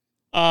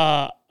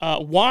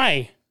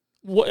 I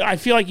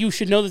feel like you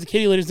should know that the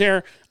kitty litter's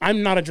there.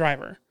 I'm not a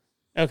driver.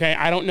 Okay,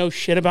 I don't know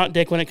shit about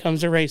dick when it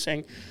comes to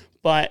racing,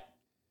 but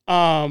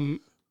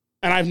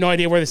and I have no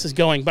idea where this is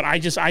going, but I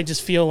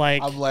just feel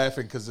like I'm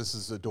laughing because this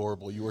is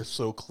adorable. You are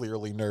so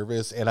clearly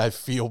nervous, and I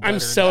feel better I'm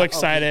so now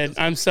excited.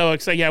 I'm so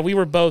excited. Yeah, we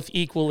were both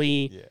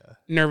equally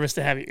nervous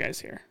to have you guys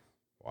here.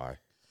 Why?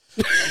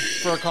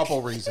 For a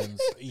couple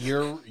reasons.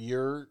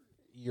 You're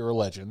a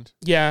legend.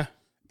 Yeah.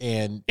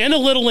 And a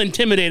little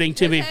intimidating,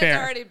 to His be head's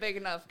fair. already big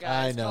enough,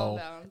 guys. I know. Calm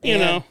down. You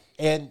know.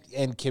 And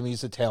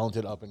Kimmie's a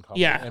talented up and comer.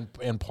 Yeah.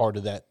 And part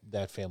of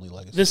that family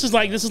legacy. This is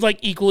like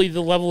equally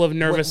the level of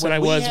nervous When that I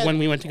we was had- when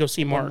we went to go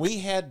see Mark. When we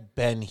had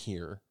Ben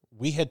here,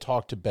 we had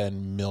talked to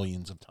Ben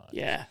millions of times.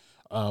 Yeah.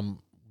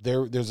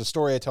 There's a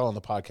story I tell on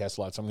the podcast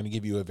a lot, so I'm going to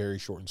give you a very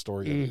shortened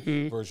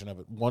story version of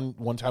it.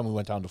 One time we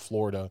went down to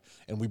Florida,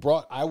 and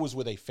I was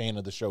with a fan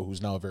of the show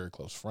who's now a very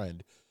close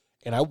friend,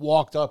 and I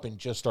walked up and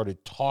just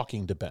started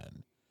talking to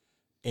Ben,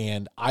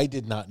 and I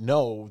did not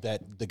know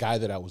that the guy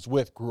that I was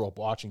with grew up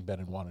watching Ben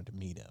and wanted to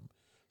meet him.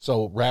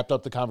 So wrapped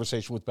up the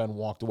conversation with Ben,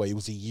 walked away. It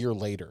was a year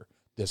later.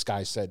 This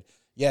guy said,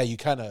 "Yeah, you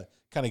kind of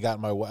got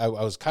in my way. I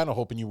was kind of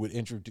hoping you would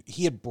introduce."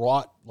 He had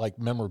brought like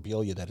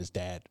memorabilia that his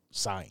dad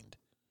signed,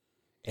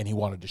 and he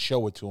wanted to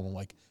show it to him.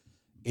 Like,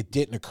 it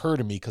didn't occur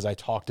to me because I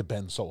talked to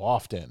Ben so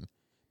often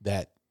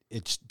that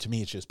to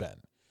me it's just Ben.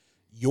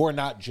 You're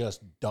not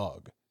just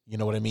Doug. You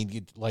know what I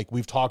mean? Like,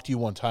 we've talked to you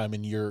one time,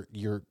 and you're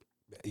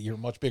a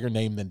much bigger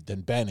name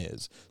than Ben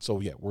is. So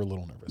yeah, we're a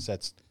little nervous.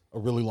 That's a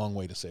really long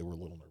way to say we're a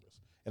little nervous.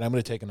 And I'm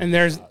going to take another. And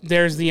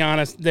there's the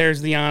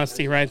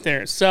honesty right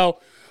there. So,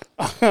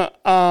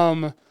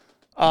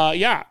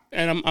 yeah,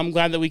 and I'm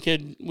glad that we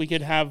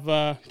could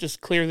have just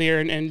clear the air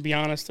and be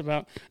honest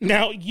about.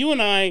 Now, you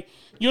and I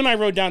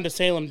rode down to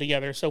Salem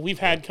together, so we've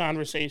had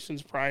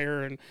conversations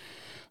prior and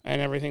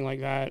everything like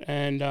that.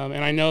 And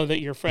I know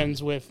that you're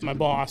friends with my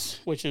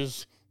boss, which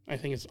is, I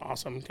think it's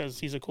awesome because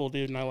he's a cool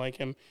dude and I like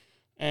him.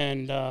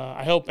 And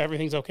I hope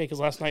everything's okay because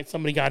last night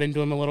somebody got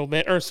into him a little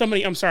bit. Or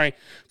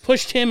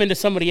pushed him into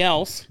somebody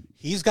else.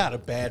 He's got a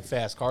bad,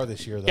 fast car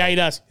this year, though. Yeah, he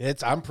does.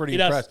 I'm pretty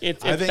impressed.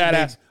 It's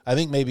badass. I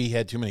think maybe he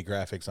had too many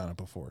graphics on it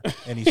before,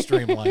 and he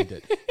streamlined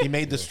it. He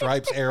made the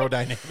stripes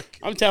aerodynamic.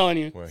 I'm telling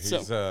you.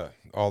 Well,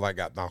 all that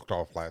got knocked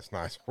off last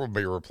night. So we'll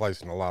be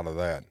replacing a lot of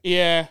that.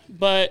 Yeah,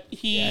 but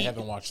I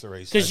haven't watched the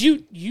race. Because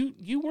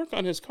you work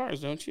on his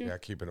cars, don't you? Yeah, I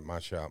keep it at my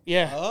shop.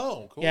 Yeah.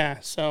 Oh, cool. Yeah,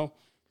 so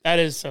that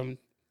is some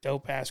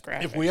dope-ass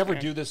graphics. If we ever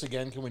do this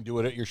again, can we do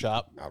it at your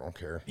shop? I don't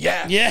care.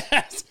 Yeah.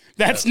 Yes.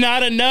 That's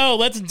not a no.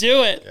 Let's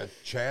do it. Yeah,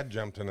 Chad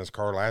jumped in his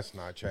car last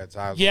night. Chad's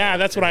eyes. Yeah,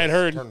 that's what I had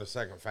heard. Turned the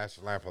second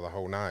fastest lap of the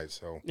whole night.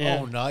 So. Yeah.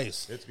 Oh,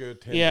 nice. It's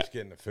good. Tim's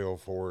getting a feel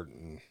for it,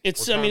 and we're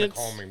trying to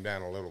calm him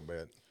down a little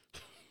bit.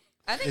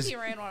 I think he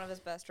ran one of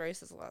his best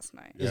races last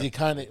night. Is he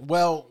kind of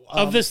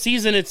of the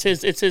season? It's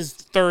his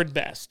third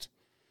best.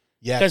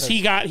 Yeah, because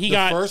he got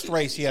first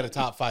race he had a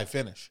top 5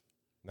 finish.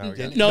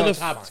 The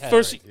top 10,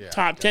 first right?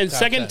 top 10.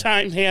 Second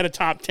time he had a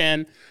top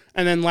 10,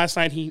 and then last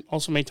night he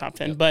also made top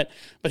 10. Yep. But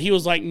he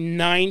was like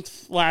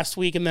 9th last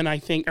week, and then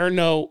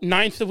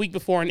 9th the week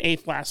before and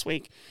 8th last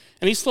week,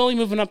 and he's slowly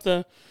moving up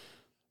the.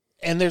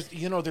 And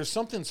there's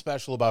something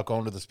special about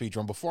going to the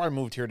speedrome. Before I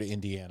moved here to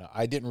Indiana,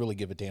 I didn't really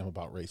give a damn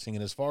about racing,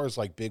 and as far as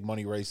like big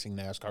money racing,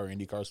 NASCAR,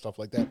 IndyCar, stuff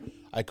like that,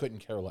 I couldn't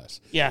care less.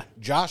 Yeah,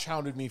 Josh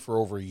hounded me for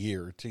over a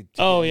year to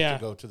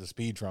go to the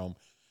speedrome.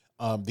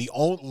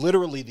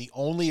 Literally the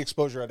only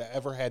exposure I'd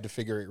ever had to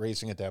figure 8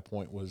 racing at that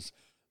point was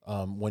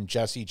when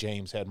Jesse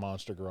James had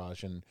Monster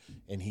Garage and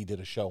he did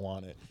a show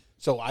on it.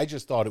 So I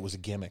just thought it was a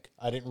gimmick.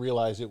 I didn't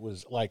realize it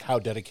was like how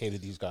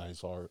dedicated these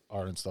guys are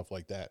and stuff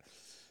like that.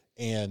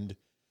 And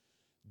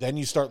then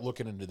you start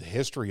looking into the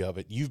history of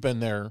it. You've been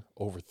there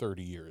over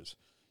 30 years.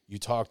 You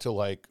talk to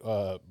like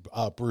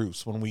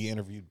Bruce when we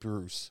interviewed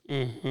Bruce,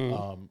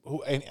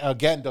 who and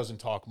again doesn't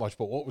talk much.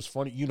 But what was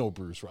funny,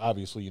 Bruce.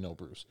 Obviously,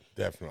 Bruce.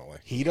 Definitely,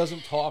 he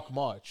doesn't talk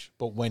much,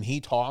 but when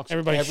he talks,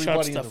 everybody in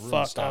the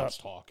room stops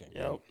talking.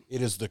 Yep.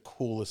 It is the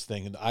coolest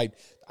thing, and I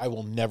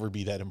will never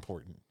be that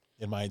important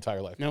in my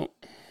entire life. Nope.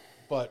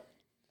 But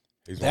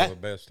he's one of the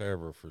best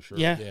ever for sure.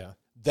 Yeah.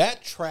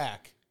 That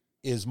track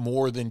is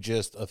more than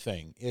just a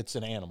thing. It's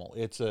an animal.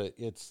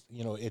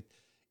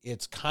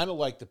 It's kind of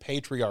like the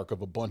patriarch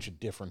of a bunch of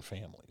different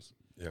families.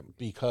 Yep.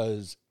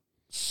 Because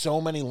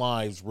so many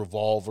lives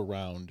revolve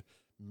around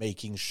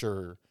making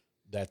sure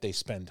that they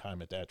spend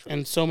time at that track.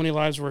 And so many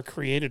lives were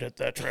created at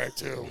that track,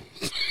 too.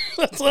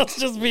 let's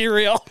just be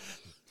real.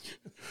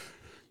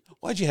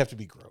 Why'd you have to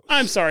be gross?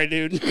 I'm sorry,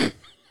 dude.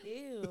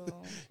 Ew.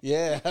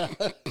 Yeah.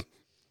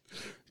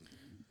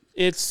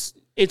 It's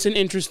an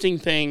interesting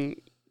thing.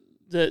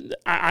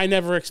 I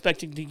never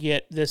expected to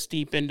get this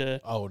deep into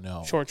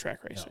short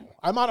track racing. No.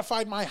 I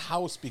modified my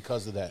house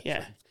because of that.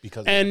 Yeah,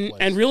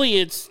 and really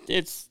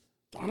it's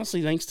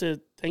honestly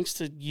thanks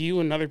to you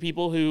and other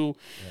people who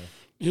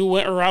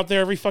are out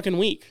there every fucking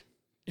week,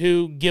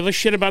 who give a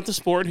shit about the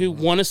sport, who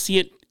want to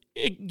see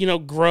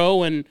it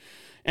grow and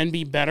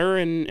be better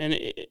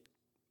and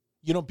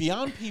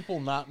beyond people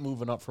not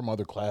moving up from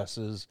other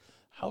classes.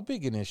 How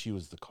big an issue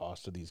is the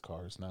cost of these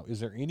cars now?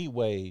 Is there any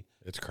way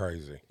it's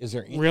crazy? Is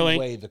there any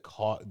way the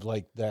cost,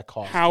 that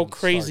cost? How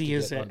crazy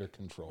is it under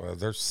control? Well,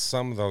 there's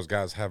some of those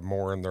guys have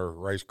more in their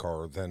race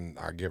car than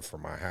I give for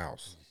my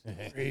house.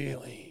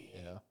 Really?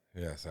 Yeah.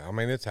 Yes, I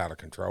mean it's out of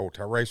control.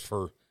 To race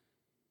for,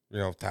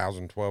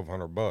 $1,000,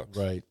 $1,200,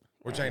 right?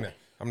 Which ain't.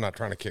 I'm not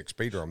trying to kick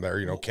speedrome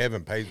there.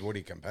 Kevin pays what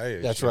he can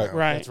pay. That's right.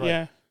 Right. That's right.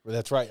 Yeah.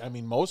 That's right. I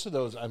mean, most of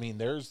those. I mean,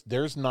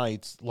 there's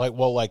nights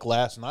like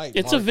last night.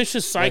 It's a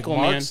vicious cycle,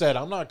 Mark man. said,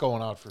 "I'm not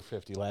going out for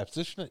 50 laps.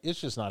 It's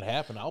just not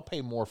happening. I'll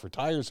pay more for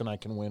tires than I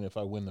can win if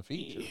I win the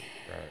feature."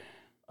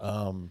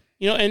 Right.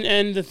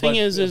 And the thing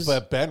is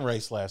but Ben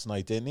raced last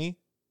night, didn't he?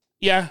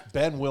 Yeah.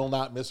 Ben will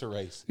not miss a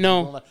race.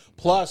 No.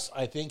 Plus,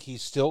 I think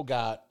he's still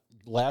got.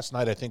 Last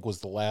night, I think, was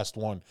the last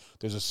one.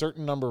 There's a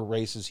certain number of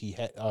races he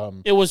had.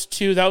 It was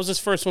 2. That was his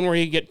first one where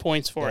he'd get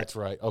points for That's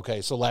right.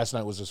 Okay, so last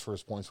night was his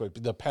first points.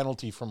 The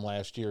penalty from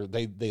last year,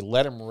 they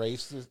let him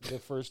race the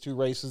first 2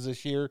 races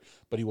this year,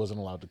 but he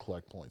wasn't allowed to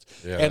collect points.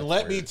 Yeah, and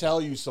let me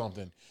tell you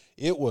something.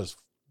 It was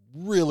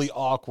really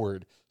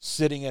awkward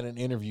sitting at an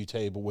interview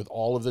table with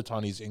all of the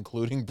Tunnies,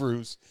 including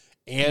Bruce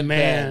and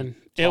Ben,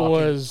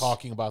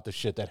 talking about the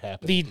shit that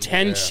happened. The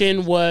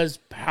tension was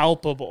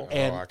palpable.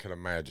 And, I can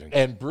imagine.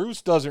 And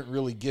Bruce doesn't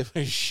really give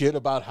a shit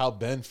about how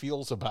Ben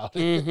feels about it.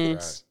 Mm-hmm.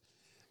 Right.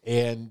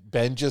 And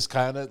Ben just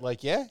kind of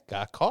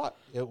got caught.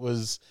 It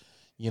was,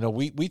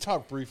 we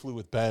talked briefly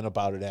with Ben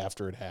about it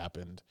after it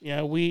happened.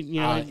 Yeah,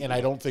 and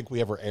I don't think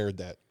we ever aired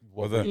that.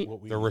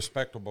 The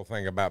respectable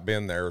thing about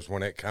Ben there is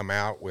when it come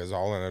out, was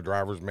all in a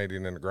driver's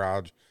meeting in the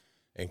garage,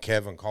 and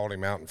Kevin called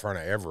him out in front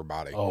of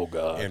everybody. Oh,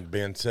 God. And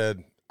Ben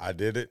said, I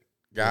did it,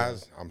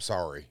 guys. Yeah. I'm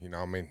sorry.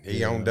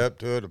 He owned up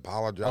to it,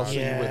 apologized. Oh, so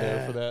you were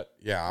there for that?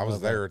 Yeah, I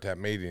was there at that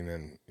meeting,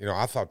 and,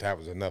 I thought that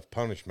was enough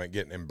punishment,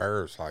 getting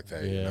embarrassed like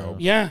that,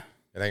 Yeah.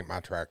 It ain't my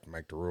track to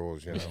make the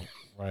rules,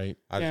 Right.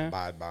 I just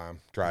abide by them,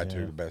 try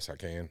to the best I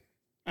can.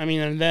 I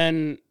mean, and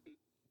then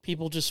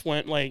people just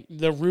went,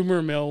 the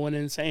rumor mill went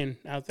insane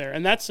out there.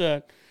 And that's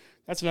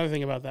another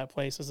thing about that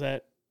place is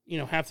that,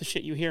 half the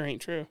shit you hear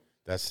ain't true.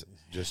 That's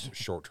just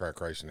short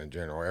track racing in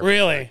general.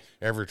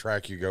 Every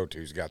track you go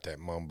to's got that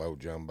mumbo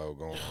jumbo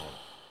going on.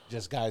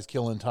 Just guys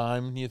killing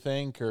time, you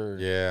think, or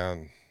yeah,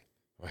 and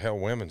hell,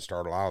 women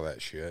start a lot of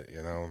that shit.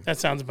 That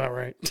sounds about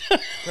right. I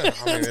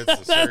mean,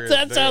 it's a serious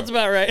that deal. sounds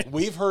about right.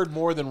 We've heard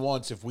more than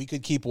once. If we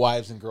could keep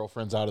wives and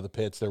girlfriends out of the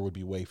pits, there would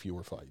be way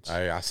fewer fights.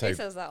 Hey, He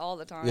says that all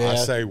the time. Yeah. I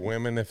say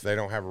women, if they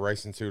don't have a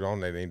racing suit on,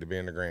 they need to be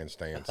in the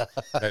grandstands.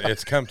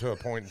 It's come to a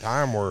point in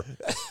time where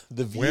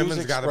the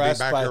women's got to be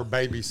back there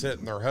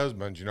babysitting their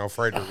husbands,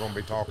 afraid they're going to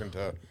be talking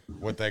to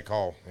what they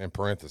call, in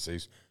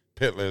parentheses,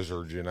 pit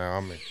lizards, I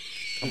mean,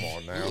 come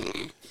on now.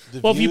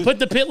 Well, if you put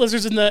the pit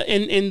lizards in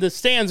the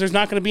stands, there's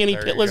not going to be any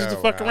pit lizards to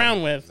fuck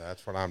around with.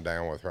 That's what I'm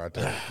down with right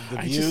there. The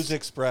views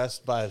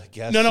expressed by the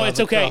guests. No, it's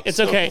okay. It's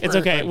okay. It's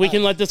okay. We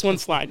can let this one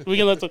slide.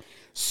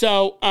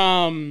 So,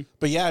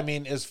 but yeah, I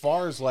mean, as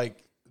far as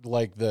like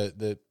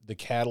the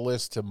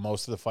catalyst to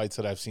most of the fights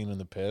that I've seen in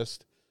the pits,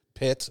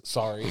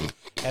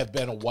 have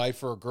been a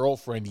wife or a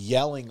girlfriend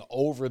yelling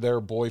over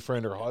their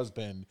boyfriend or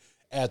husband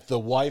at the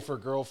wife or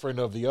girlfriend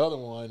of the other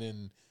one,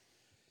 and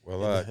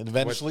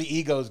eventually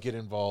egos get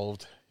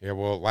involved. Yeah,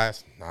 well,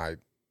 last night,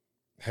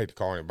 hate to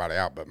call anybody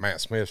out, but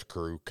Matt Smith's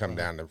crew come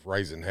down to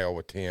Raising Hell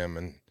with Tim,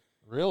 and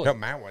really,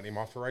 Matt wasn't even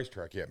off the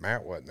racetrack yet.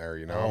 Matt wasn't there,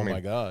 Oh, my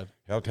God.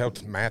 Hell, tell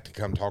Matt to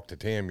come talk to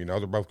Tim.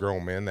 They're both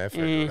grown men. They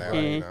figured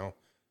it out,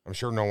 I'm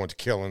sure no one's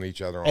killing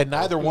each other. And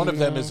neither one of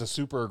them is a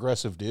super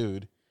aggressive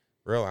dude.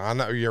 Really, I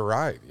know you're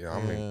right.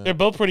 I mean, they're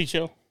both pretty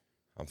chill.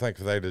 I'm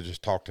thinking they'd have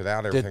just talked it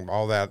out. Everything,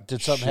 all that.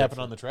 Did something happen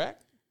on the track?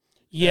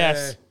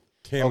 Yes.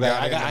 Tim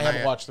I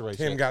haven't watched the race.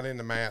 Tim yet. got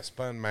into Matt,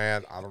 spun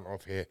Matt. I don't know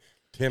if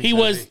Tim. He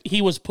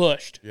was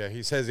pushed. Yeah,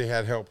 he says he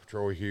had help with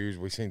Troy Hughes.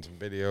 We've seen some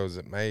videos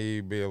that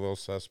may be a little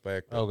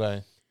suspect.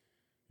 Okay.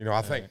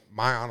 I think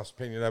my honest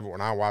opinion of it when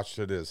I watched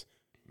it is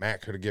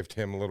Matt could have given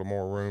Tim a little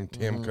more room.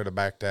 Tim could have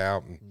backed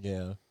out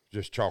and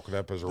just chalk it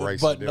up as a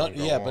race. But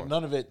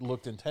none of it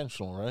looked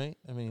intentional, right?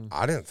 I mean,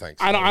 I didn't think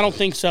so. I don't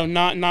think so.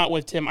 Not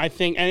with Tim. I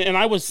think, and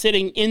I was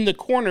sitting in the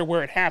corner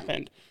where it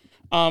happened.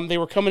 They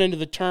were coming into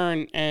the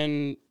turn,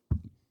 and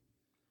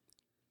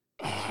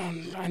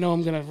I know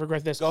I'm going to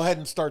regret this. Go ahead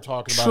and start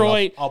talking about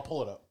it. I'll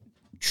pull it up.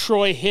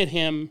 Troy hit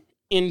him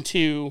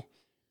into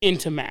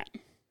Matt.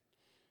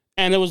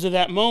 And it was at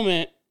that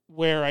moment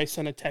where I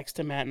sent a text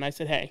to Matt, and I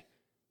said, hey,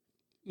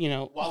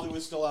 while he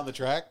was still on the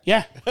track?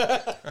 Yeah.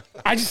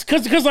 I just,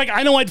 because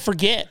I know I'd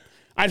forget.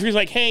 I'd be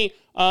like, hey,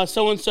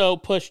 so-and-so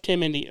pushed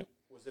Tim into you.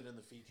 Was it in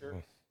the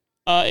feature?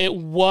 It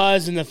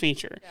was in the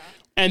feature. Yeah.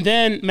 And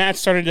then Matt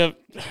started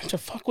to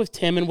fuck with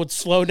Tim and would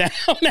slow down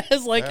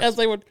as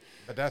they would.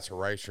 But that's a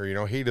racer,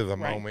 heat of the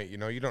moment. You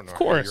don't know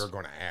how you're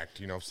going to act,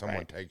 if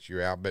someone takes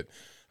you out. But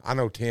I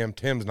know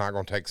Tim's not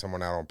going to take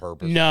someone out on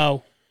purpose.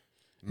 No.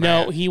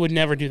 Matt, no, he would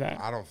never do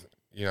that. I don't,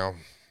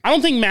 I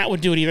don't think Matt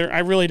would do it either. I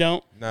really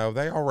don't. No,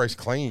 they all race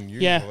clean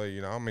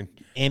usually, I mean.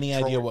 Any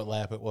idea what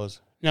lap it was?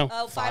 No.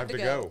 Oh, 5 to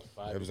go.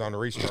 It was on the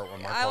restart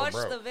when my car I watched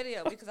broke. the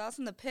video because I was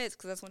in the pits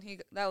because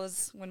that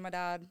was when my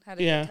dad had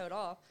to get towed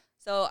off.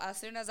 So as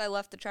soon as I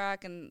left the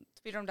track and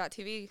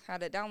speedrun.tv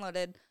had it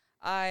downloaded,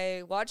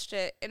 I watched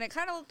it, and it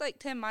kind of looked like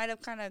Tim might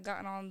have kind of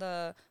gotten on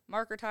the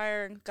marker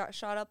tire and got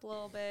shot up a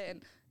little bit.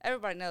 And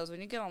everybody knows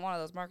when you get on one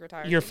of those marker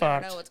tires, you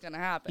never know what's going to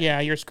happen.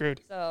 Yeah, you're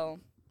screwed. So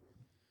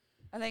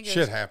I think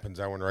shit happens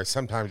though in race.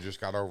 Sometimes you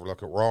just got to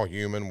overlook it. We're all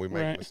human. We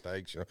make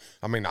mistakes.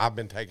 I mean, I've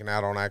been taken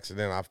out on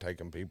accident. I've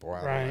taken people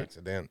out on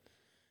accident.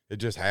 It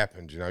just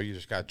happens. You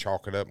just got to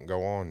chalk it up and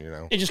go on.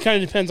 It just kind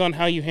of depends on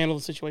how you handle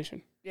the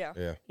situation. Yeah.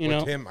 Yeah. You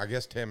know? I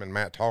guess Tim and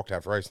Matt talked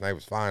after race, and they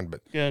was fine.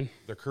 But Good.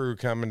 the crew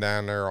coming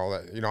down there, all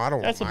that. I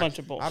don't. That's want a bunch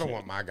of bullshit. I don't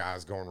want my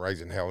guys going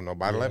raising hell with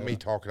nobody. Let me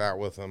talk it out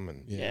with them.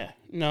 And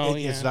No,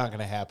 It's not going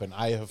to happen.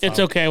 It's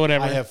okay,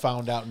 whatever. I have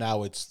found out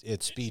now it's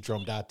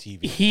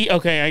speedrome.tv.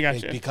 I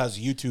got you. Because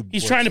YouTube.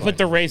 He's trying to put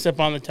the race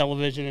up on the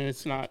television, and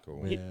it's not.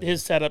 Cool.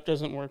 His setup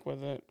doesn't work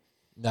with it.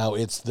 No,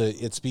 it's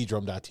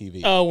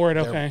speedrome.tv. Oh, word.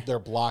 Okay. They're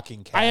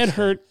blocking. I had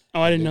heard.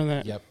 Oh, I didn't know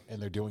that. Yep,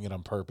 and they're doing it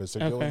on purpose.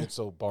 They're doing it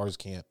so bars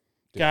can't.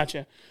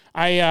 Gotcha.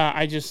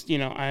 I just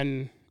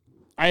I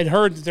had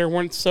heard that there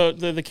weren't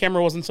the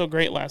camera wasn't so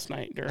great last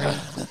night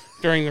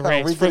during the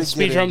race for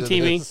Speedrome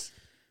TV.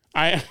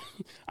 I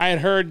had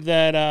heard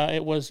that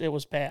it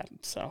was bad.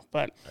 So,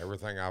 but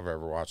everything I've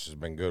ever watched has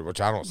been good, which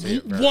I don't see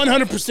it.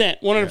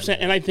 100%, 100%.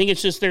 And I think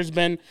it's just there's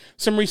been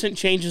some recent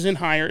changes in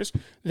hires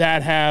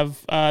that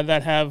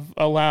have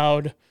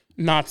allowed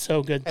not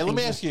so good. Hey, let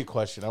me ask you a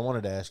question. I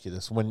wanted to ask you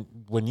this: when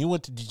you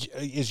went to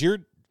is your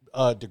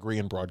degree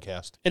in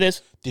broadcast? It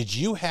is. Did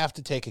you have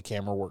to take a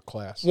camera work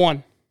class?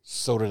 One.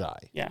 So did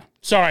I. Yeah.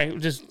 Sorry,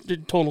 just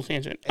total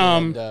tangent.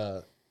 And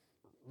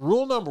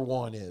rule number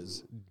 1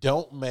 is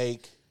don't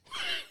make.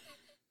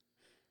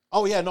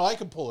 Oh yeah, no, I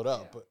can pull it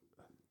up, but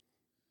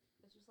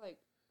it's just like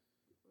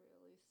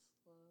really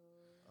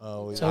slow.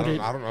 Oh, yeah. So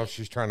I don't know if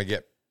she's trying to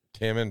get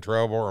Tim in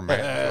trouble or Matt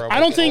in trouble. I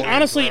don't think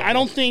honestly. I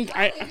don't think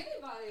I.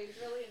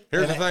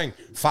 Here's the thing: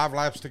 5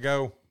 laps to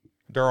go.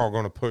 They're all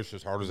going to push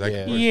as hard as they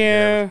can push.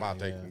 Yeah. To get every spot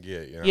they can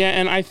get. Yeah,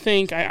 and I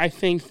think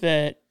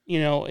that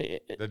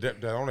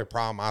the only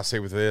problem I see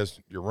with this,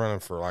 you're running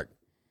for like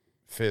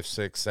 5th,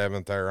 6th,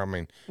 7th there. I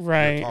mean,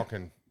 right? You're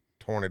talking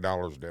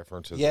 $20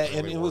 difference. Yeah,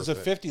 and it was a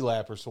 50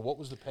 lapper. So what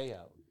was the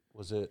payout?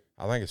 Was it?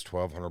 I think it's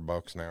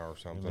 $1,200 now or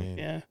something.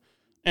 Yeah,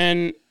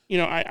 and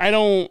I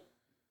don't.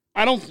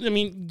 I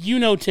mean,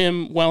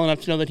 Tim well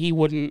enough to know that he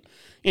wouldn't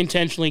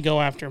intentionally go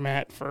after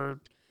Matt for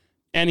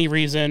any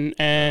reason,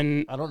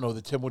 and I don't know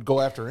that Tim would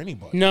go after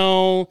anybody.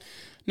 No,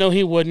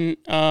 he wouldn't.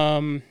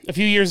 A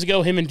few years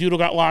ago, him and Doodle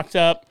got locked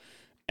up,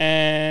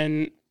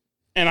 and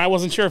I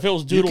wasn't sure if it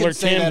was Doodle or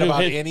Tim. You can say that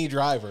about any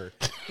driver.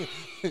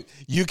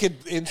 You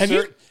could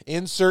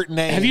insert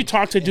name. Have you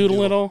talked to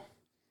Doodle at all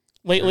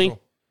lately?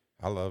 Doodle.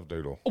 I love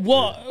Doodle.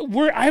 Well,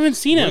 I haven't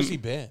seen him. Where's he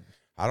been?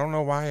 I don't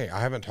know why. I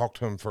haven't talked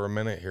to him for a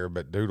minute here,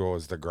 but Doodle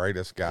is the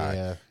greatest guy.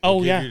 Yeah.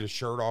 He'll give you the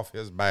shirt off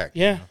his back.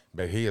 Yeah.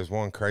 But he is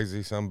one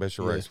crazy bitch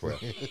to race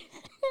with.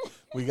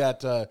 We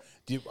got.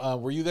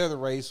 Were you there the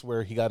race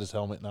where he got his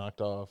helmet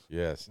knocked off?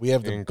 Yes. We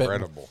have the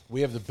incredible.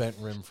 We have the bent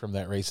rim from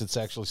that race. It's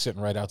actually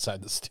sitting right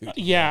outside the studio.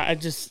 Yeah,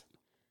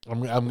 I'm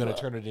going to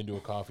turn it into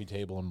a coffee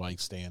table and mic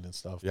stand and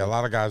stuff. Yeah, a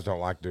lot of guys don't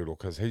like Doodle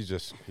because he's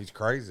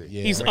crazy.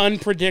 Yeah. He's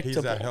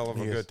unpredictable. He's a hell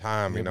of a good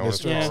time, you know. It's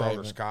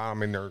Scott. I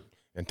mean,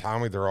 and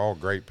Tommy, they're all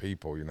great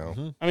people, you know.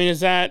 Mm-hmm. I mean, is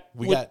that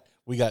we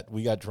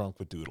got drunk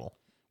with Doodle?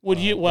 Would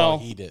you? Well,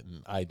 he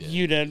didn't. I did.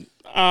 You did.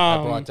 I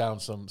brought down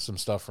some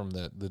stuff from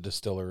the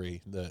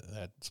distillery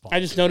that I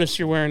just noticed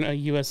you're wearing a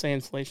USA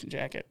installation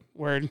jacket.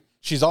 Word.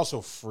 She's also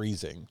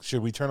freezing.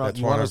 Should we turn off?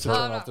 You want us to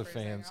turn off the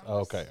fans? Oh,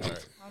 okay. All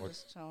right.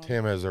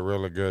 Tim is a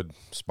really good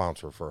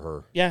sponsor for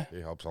her. Yeah,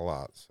 he helps a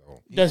lot.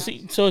 So does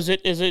he? So is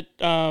it?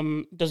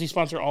 Does he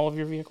sponsor all of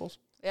your vehicles?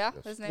 Yeah,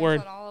 his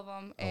name's on all of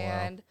them.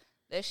 And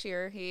this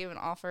year he even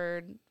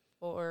offered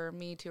for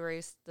me to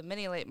race the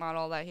mini late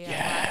model that he had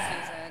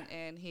last season,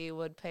 and he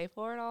would pay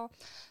for it all.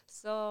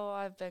 So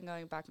I've been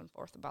going back and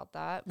forth about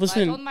that.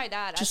 Listen, I told my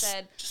dad, I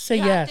said, just say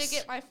you yes. have to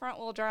get my front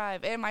wheel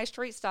drive and my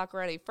street stock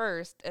ready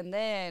first, and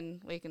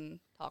then we can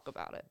talk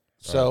about it.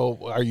 So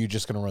are you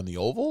just going to run the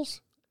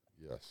ovals?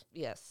 Yes.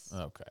 Yes.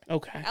 Okay.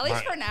 At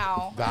least for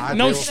now.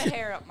 No get a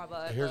hair up my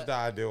butt. Here's the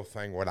ideal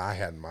thing, what I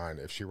had in mind.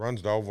 If she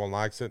runs the oval and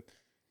likes it,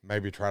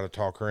 maybe try to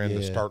talk her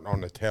into starting on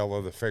the tail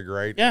of the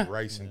figure 8 and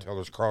race until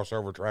there's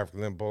crossover traffic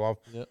and then pull off,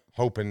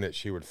 hoping that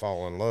she would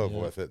fall in love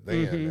with it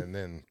then. And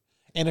then.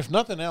 And if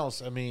nothing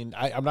else, I mean,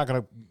 I'm not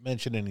going to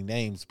mention any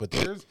names, but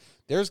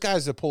there's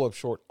guys that pull up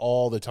short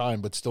all the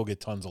time but still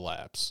get tons of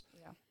laps.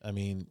 Yeah. I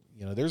mean,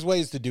 there's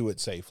ways to do it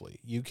safely.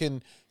 You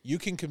can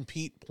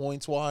compete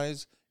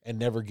points-wise and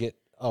never get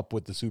up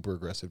with the super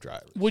aggressive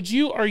drivers.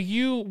 Are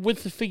you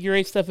with the figure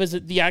 8 stuff? Is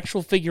it the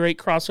actual figure 8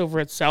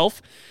 crossover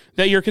itself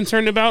that you're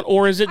concerned about,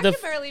 or is it I can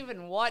barely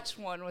even watch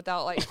one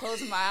without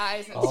closing my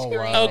eyes and screaming.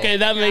 Wow. Okay,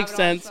 that makes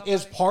sense.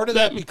 Is part of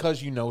that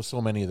because you know so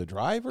many of the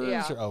drivers?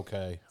 Yeah.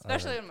 Okay.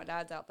 Especially when my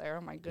dad's out there.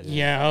 Oh my goodness.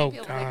 Yeah. Oh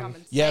People think I'm god.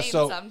 insane Yeah.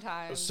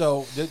 sometimes.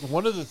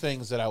 One of the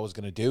things that I was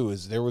going to do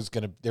is there was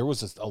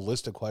a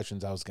list of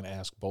questions I was going to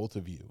ask both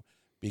of you,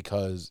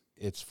 because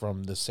it's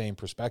from the same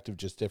perspective,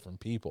 just different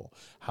people.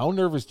 How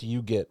nervous do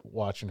you get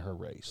watching her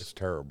race? It's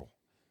terrible.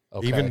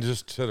 Okay. Even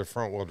just to the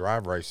front wheel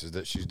drive races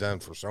that she's done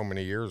for so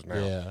many years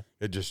now. Yeah.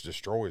 It just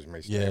destroys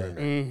me standing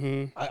there.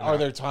 Mm-hmm. Are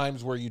there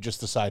times where you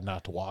just decide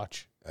not to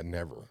watch?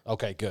 Never.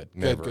 Okay, good.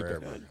 Never, good.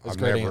 ever. That's a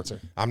great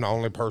answer. I'm the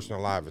only person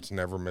alive that's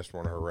never missed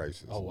one of her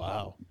races. Oh,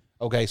 wow.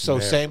 Okay, so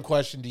same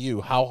question to you.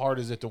 How hard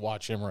is it to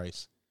watch him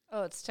race?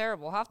 Oh, it's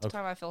terrible. Half the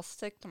time I feel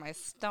sick to my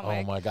stomach.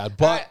 Oh, my God.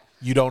 But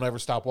You don't ever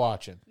stop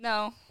watching.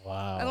 No.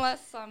 Wow.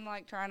 Unless I'm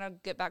like trying to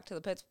get back to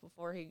the pits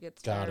before he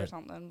gets Got there it. or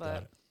something. Got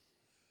But it.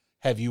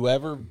 Have you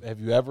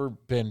ever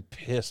been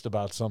pissed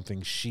about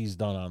something she's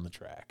done on the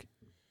track?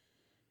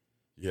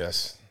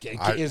 Yes.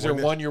 Is there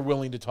one you're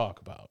willing to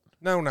talk about?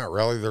 No, not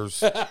really.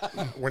 There's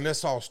when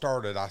this all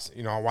started, I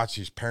watched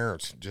these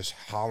parents just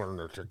hollering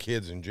at their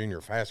kids in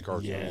junior fast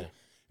cars. Yeah.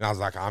 And I was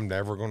like, I'm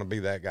never going to be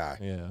that guy.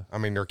 Yeah. I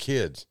mean, they're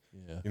kids.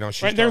 Yeah. You know,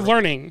 They're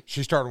learning.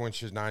 She started when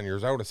she was 9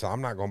 years old. I said,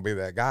 I'm not going to be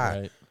that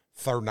guy. Right.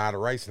 Third night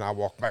of racing, I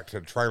walk back to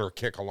the trailer,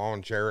 kick a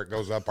lawn chair. It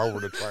goes up over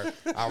the trailer.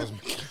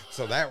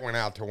 So that went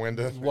out the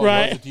window. What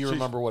was it? Do you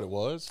remember what it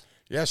was?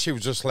 Yeah, she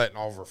was just letting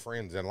all of her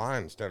friends in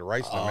line instead of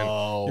racing them.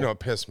 Oh. And, it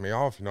pissed me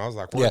off. I was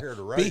like, we're here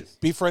to race.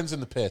 Be friends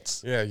in the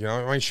pits. Yeah,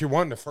 I mean, she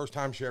won the first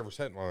time she ever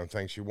sat in one of them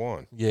things. She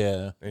won.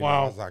 Yeah. And,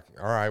 Wow. I was like,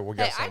 all right, we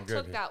got hey, I something good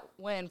took here. that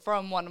win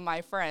from one of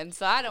my friends,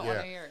 so I don't want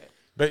Yeah. to hear it.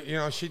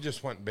 But, she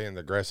just wasn't being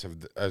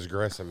as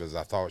aggressive as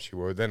I thought she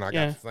would. Then I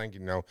got to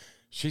thinking,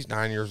 she's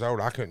 9 years old.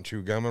 I couldn't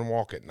chew gum and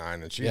walk at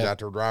 9, and she's out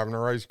there driving a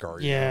race car.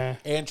 You know?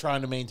 And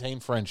trying to maintain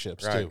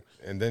friendships, too.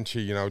 And then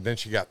she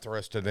got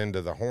thrusted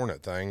into the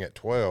Hornet thing at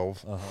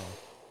 12.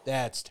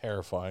 That's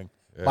terrifying.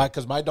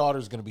 Because my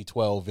daughter's going to be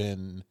 12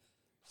 in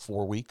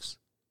 4 weeks.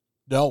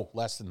 No,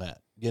 less than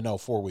that.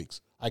 4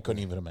 weeks. I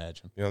couldn't even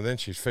imagine. Then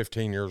she's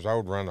 15 years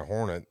old, running a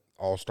Hornet,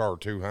 All-Star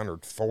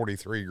 200,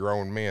 43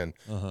 grown men,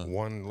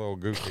 one little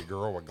goofy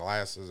girl with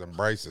glasses and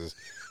braces,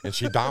 and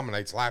she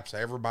dominates laps of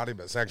everybody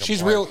but second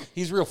place.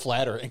 He's real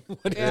flattering.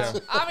 Yeah.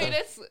 I mean,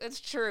 it's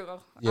true.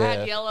 Yeah. I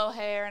had yellow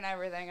hair and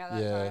everything at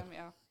that time,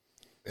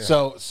 yeah.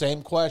 So,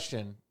 same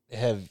question.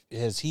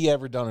 Has he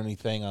ever done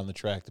anything on the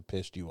track that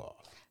pissed you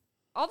off?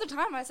 All the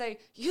time I say,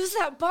 use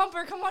that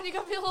bumper. Come on, you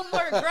got to be a little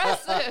more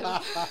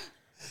aggressive.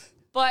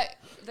 But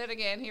then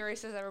again, he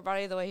races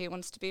everybody the way he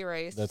wants to be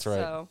raced. That's right.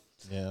 So.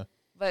 Yeah.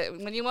 But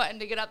when you want him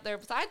to get up there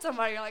beside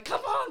somebody, you're like,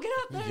 come on, get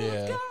up there,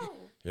 let's go.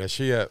 Yeah,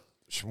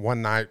 she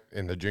one night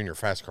in the junior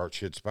fast car,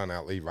 she had spun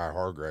out Levi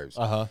Hargraves.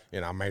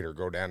 And I made her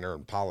go down there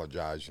and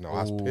apologize. I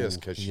was pissed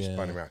because she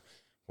spun him out.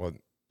 Well,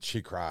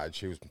 she cried.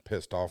 She was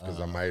pissed off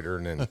because I made her.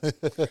 And then,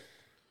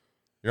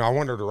 I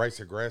wanted her to race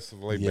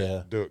aggressively,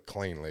 but do it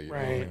cleanly.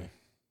 Right.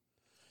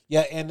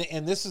 Yeah, and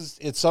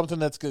it's something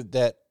that's good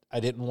that I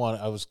didn't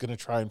want. I was going to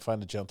try and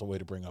find a gentle way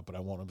to bring up, but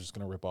I won't. I'm just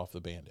going to rip off the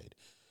Band-Aid.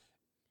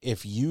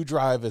 If you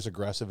drive as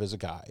aggressive as a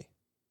guy,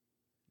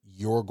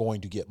 you're going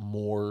to get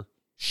more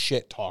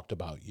shit talked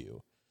about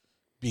you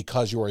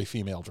because you're a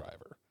female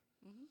driver.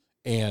 Mm-hmm.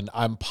 And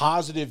I'm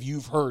positive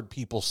you've heard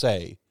people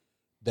say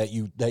that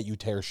you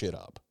tear shit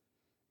up.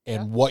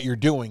 And what you're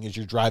doing is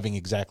you're driving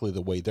exactly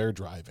the way they're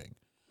driving.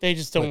 They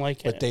just don't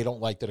like it. But they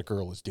don't like that a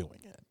girl is doing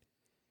it.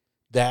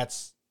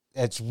 That's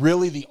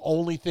really the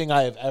only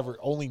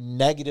only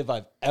negative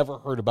I've ever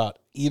heard about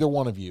either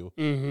one of you.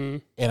 Mm-hmm.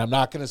 And I'm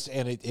not going to,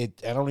 and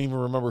I don't even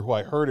remember who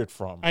I heard it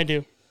from. I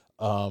do.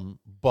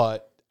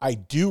 But I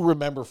do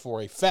remember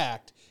for a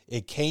fact,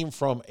 it came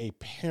from a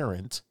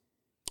parent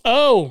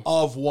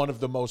of one of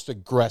the most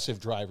aggressive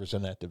drivers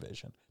in that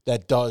division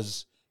that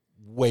does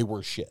way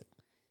worse shit.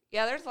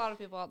 Yeah, there's a lot of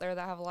people out there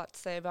that have a lot to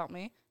say about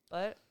me,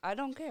 but I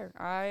don't care.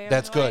 I am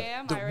That's who good. I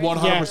am.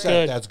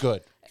 100%. That's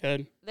good.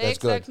 Good. They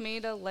expect me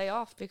to lay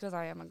off because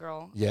I am a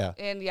girl. Yeah.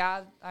 And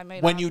I may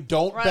when you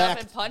don't run back up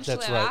and punch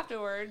that's them right.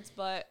 afterwards,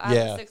 but I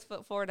have a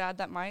 6'4" dad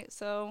that might,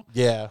 so.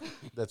 Yeah,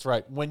 that's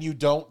right. When you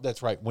don't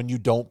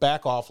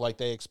back off like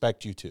they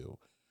expect you to,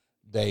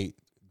 they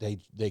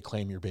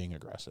claim you're being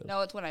aggressive.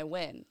 No, it's when I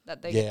win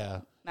that they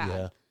get mad.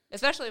 Yeah.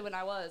 Especially when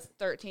I was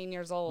 13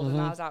 years old and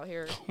I was out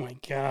here. Oh my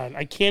God.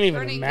 I can't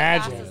even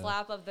imagine. The fastest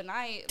lap of the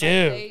night.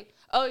 Dude.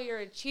 Like you're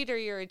a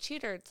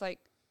cheater. It's like,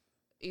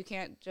 you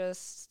can't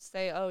just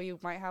say, you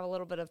might have a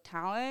little bit of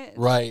talent.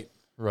 Right.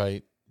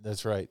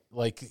 That's right.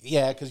 Like,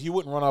 yeah, because you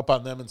wouldn't run up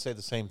on them and say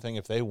the same thing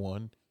if they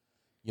won.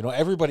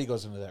 Everybody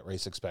goes into that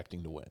race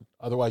expecting to win.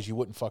 Otherwise, you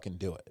wouldn't fucking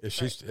do it.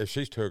 If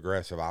she's too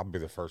aggressive, I'll be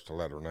the first to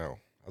let her know.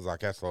 I was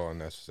like, that's a little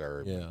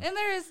unnecessary. Yeah. And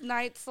there is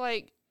nights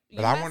like.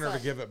 But I want her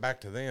to give it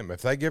back to them.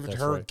 If they give it to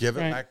her, give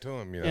it back to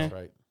them. That's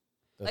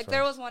right.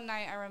 There was one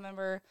night I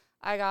remember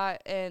I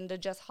got into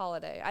Just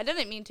Holiday. I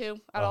didn't mean to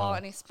at all,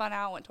 and he spun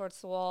out, went towards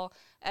the wall.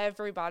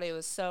 Everybody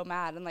was so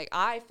mad, and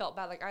I felt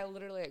bad. I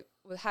literally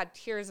had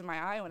tears in my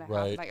eye when it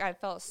happened. I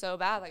felt so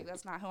bad.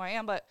 That's not who I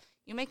am. But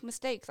you make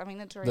mistakes. I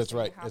mean, it's racing. That's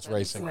right. It's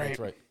racing. Right.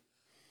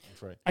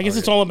 That's right. I guess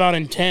it's all about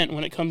intent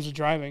when it comes to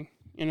driving.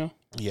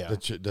 Yeah.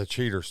 The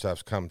cheater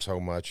stuff's come so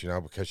much,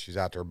 because she's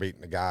out there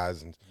beating the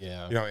guys, and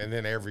and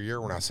then every year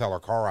when I sell a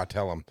car, I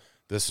tell them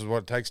this is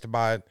what it takes to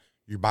buy it.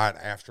 You buy it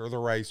after the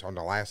race on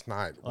the last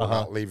night. We're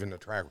not leaving the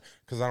track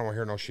because I don't want to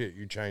hear no shit.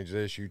 You change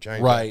this, you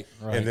change that. Right.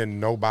 And then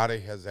nobody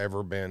has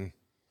ever been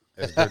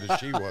as good as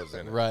she was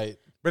in it. Right.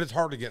 But it's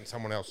hard to get in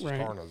someone else's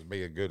car and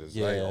be as good as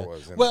they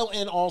was.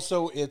 And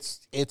also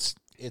it's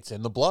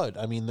in the blood.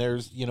 I mean,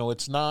 there's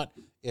it's not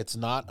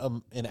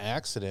an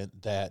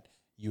accident that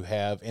you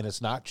have, and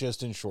it's not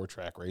just in short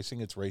track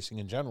racing. It's racing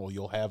in general.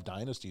 You'll have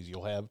dynasties.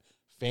 You'll have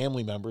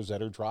family members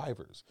that are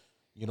drivers.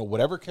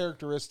 Whatever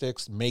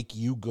characteristics make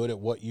you good at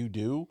what you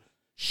do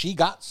she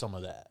got some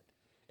of that.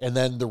 And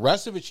then the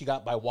rest of it she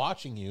got by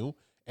watching you,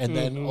 and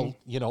then,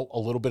 a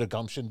little bit of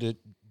gumption to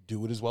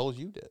do it as well as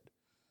you did.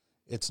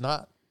 It's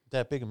not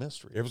that big a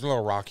mystery. It was a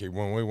little rocky.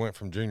 When we went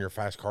from junior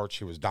fast cart,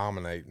 she was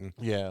dominating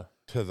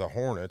to the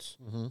Hornets.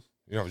 Mm-hmm.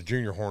 You know, it was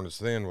junior Hornets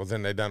then. Well,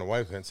 then they done away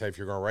with it and say, if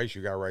you're going to race,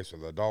 you got to race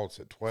with adults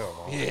at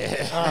 12.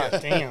 Yeah. Oh,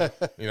 damn.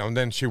 You know, and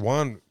then she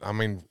won. I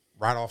mean,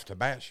 right off the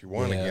bat, she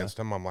won against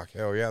them. I'm like,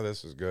 hell yeah,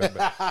 this is good.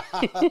 But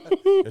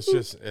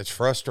it's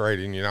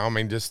frustrating, you know. I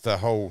mean, just the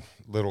whole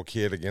little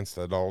kid against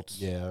the adults.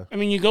 Yeah. I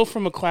mean, you go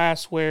from a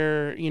class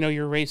where,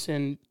 you're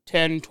racing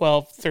 10,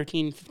 12,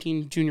 13,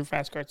 15 junior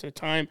fast carts at a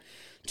time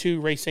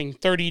to racing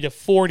 30 to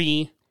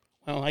 40,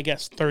 well, I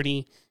guess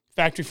 30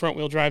 factory front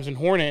wheel drives and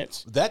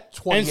Hornets. That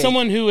 28. And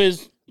someone who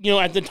is,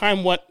 at the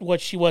time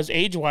what she was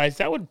age-wise,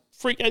 that would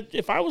freak.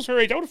 If I was her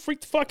age, I would have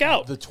freaked the fuck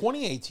out. The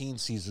 2018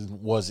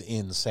 season was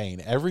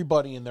insane.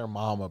 Everybody and their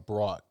mama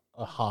brought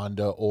a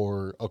Honda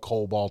or a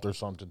Cobalt or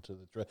something to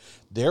the track.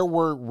 There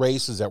were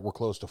races that were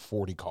close to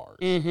 40 cars.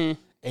 Mm-hmm.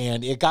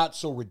 And it got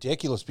so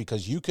ridiculous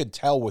because you could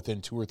tell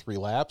within 2 or 3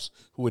 laps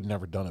who had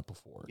never done it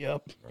before.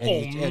 Yep.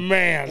 And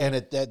man.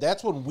 And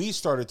that's when we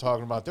started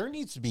talking about there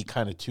needs to be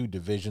kind of 2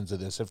 divisions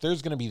of this. If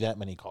there's going to be that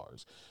many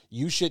cars,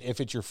 you should,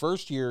 if it's your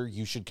first year,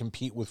 you should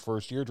compete with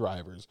first-year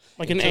drivers.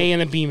 Like an A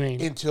and a B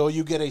main. Until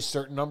you get a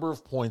certain number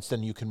of points,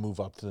 then you can move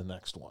up to the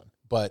next one.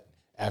 But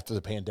after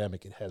the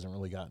pandemic, it hasn't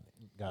really gotten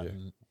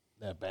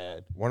that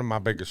bad. One of my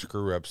biggest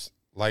screw-ups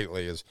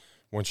lately is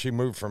when she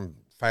moved from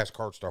fast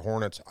carts to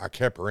Hornets, I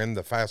kept her in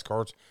the fast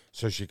carts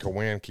so she could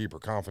win, keep her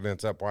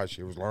confidence up while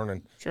she was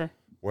learning. Sure.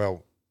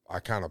 Well, I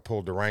kind of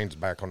pulled the reins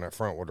back on that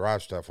front wheel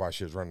drive stuff while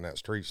she was running that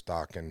street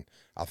stock, and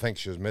I think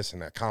she was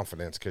missing that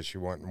confidence because she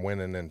wasn't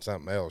winning in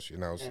something else,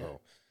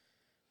 so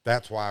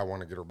that's why I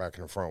want to get her back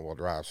in the front wheel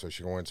drive so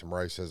she can win some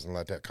races and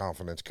let that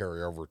confidence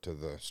carry over to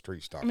the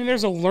street stock. I mean,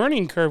 there's a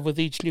learning curve with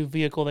each new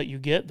vehicle that you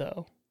get,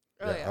 though.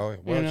 Oh, yeah.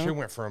 Well, she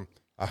went from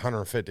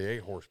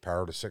 158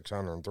 horsepower to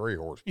 603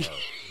 horsepower.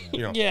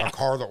 A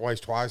car that weighs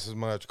twice as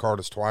much, car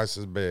that's twice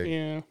as big.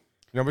 Yeah.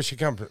 But she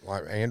comes,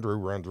 like Andrew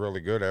runs really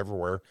good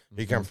everywhere.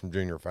 He comes from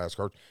junior fast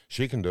cars.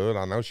 She can do it.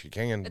 I know she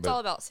can. It's all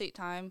about seat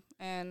time.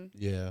 And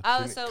yeah,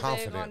 I was so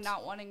big on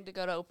not wanting to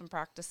go to open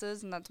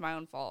practices, and that's my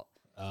own fault.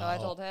 So I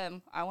told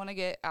him, I want to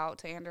get out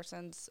to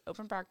Anderson's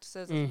open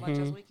practices as much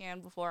as we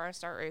can before I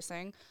start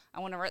racing. I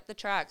want to rent the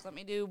tracks. Let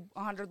me do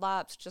 100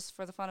 laps just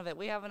for the fun of it.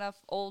 We have enough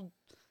old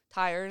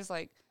tires,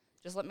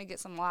 just let me get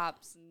some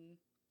laps, and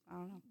I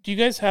don't know. Do you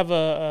guys have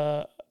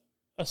a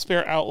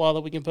spare outlaw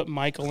that we can put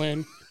Michael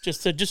in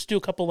just to do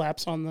a couple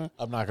laps on the?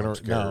 I'm not gonna.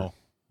 No,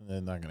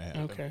 they're not gonna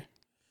happen. Okay.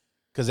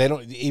 Because they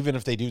don't. Even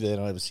if they do, they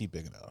don't have a seat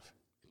big enough.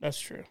 That's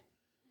true.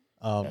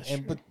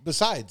 But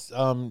besides,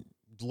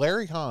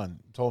 Larry Hahn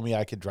told me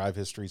I could drive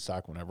his street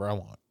stock whenever I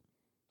want.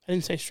 I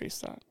didn't say street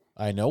stock.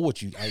 I know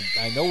what you.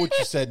 I know what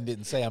you said and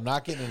didn't say. I'm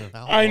not getting in an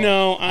outlaw. I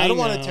know. I don't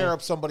want to tear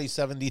up somebody's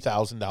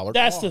 $70,000.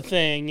 That's the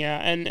thing, yeah,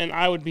 and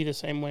I would be the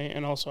same way,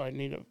 and also I'd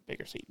need a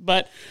bigger seat.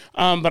 But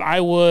I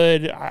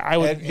would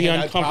be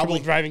uncomfortable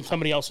driving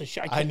somebody else's.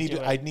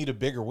 I'd need a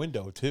bigger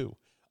window too.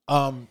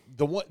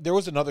 There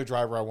was another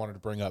driver I wanted to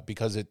bring up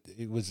because it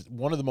was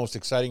one of the most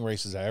exciting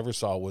races I ever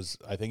saw.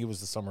 I think it was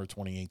the summer of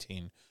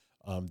 2018.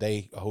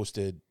 They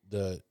hosted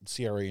the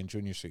CRA and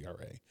Junior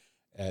CRA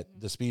at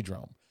the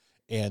Speedrome.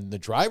 And the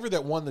driver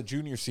that won the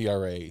Junior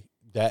CRA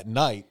that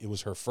night, it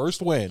was her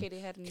first win.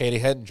 Katie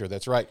Hettinger,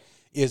 that's right,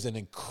 is an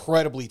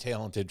incredibly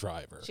talented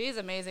driver. She's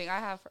amazing.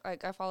 I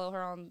follow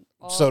her on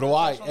all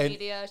social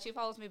media. She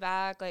follows me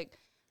back.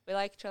 We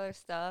like each other's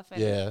stuff.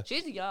 And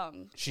she's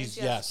young. She's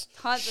tons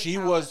of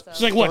talent,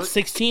 She's like what,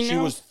 16 now? She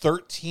was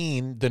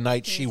 13 the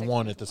night she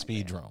won at the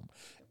Speedrome,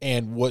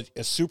 and was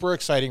a super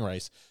exciting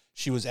race.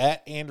 She was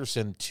at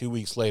Anderson 2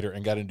 weeks later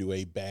and got into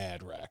a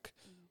bad wreck,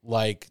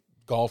 like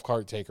golf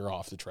cart take her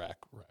off the track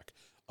wreck.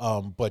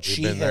 But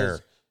she has there.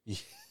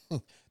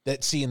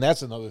 and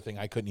that's another thing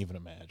I couldn't even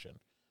imagine.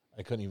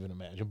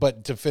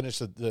 But to finish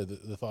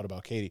the thought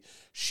about Katie,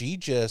 she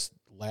just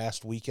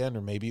last weekend,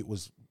 or maybe it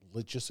was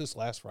just this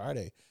last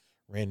Friday,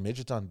 ran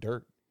midgets on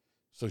dirt.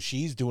 So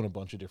she's doing a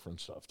bunch of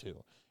different stuff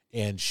too.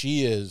 And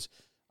she is,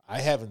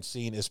 I haven't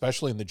seen,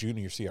 especially in the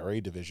junior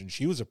CRA division,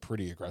 she was a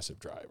pretty aggressive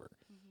driver.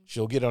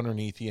 She'll get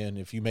underneath you, and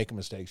if you make a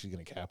mistake, she's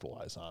going to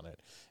capitalize on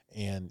it.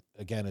 And,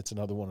 again, it's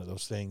another one of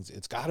those things.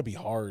 It's got to be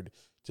hard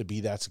to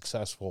be that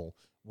successful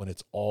when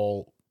it's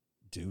all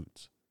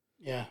dudes.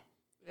 Yeah.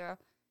 Yeah.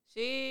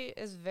 She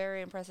is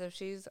very impressive.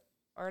 She's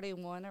already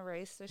won a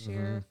race this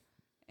year.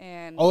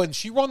 And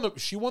she won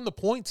the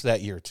points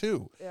that year,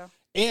 too. Yeah.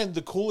 And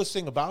the coolest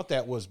thing about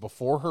that was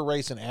before her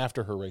race and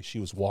after her race,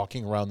 she was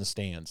walking around the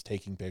stands,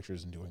 taking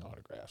pictures and doing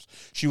autographs.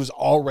 She was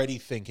already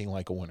thinking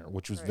like a winner,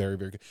 which was very,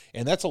 very good.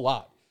 And that's a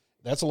lot.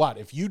 That's a lot.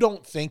 If you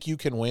don't think you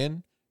can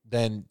win,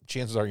 then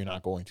chances are you're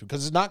not going to,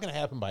 because it's not going to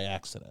happen by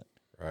accident.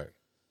 Right.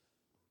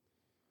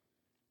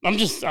 I'm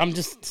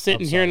just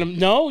sitting here and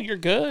no, you're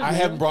good. I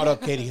haven't brought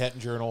up Katie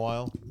Hettinger in a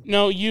while.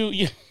 No,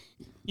 you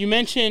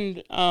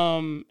mentioned,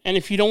 and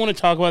if you don't want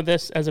to talk about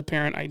this as a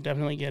parent, I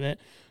definitely get it.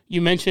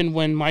 You mentioned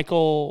when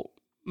Michael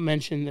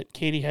mentioned that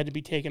Katie had to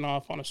be taken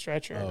off on a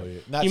stretcher. Oh yeah,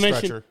 not you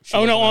stretcher. Mentioned,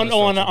 oh no, on the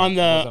She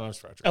wasn't on a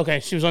stretcher. Okay,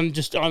 she was on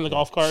the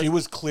golf cart. She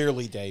was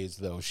clearly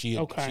dazed though. She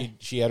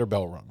had her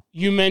bell rung.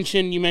 You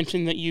mentioned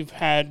that you've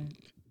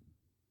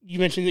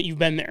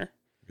been there.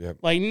 Yep.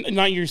 Like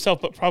not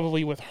yourself, but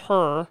probably with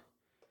her.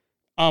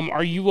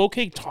 Are you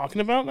okay talking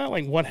about that?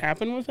 Like what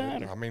happened with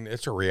that? I mean,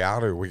 it's a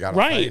reality we got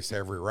to face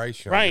every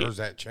race. You know, there's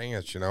that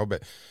chance, you know.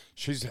 But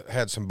she's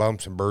had some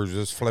bumps and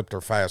bruises, flipped her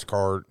fast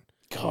card,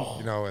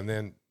 you know, and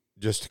then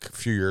just a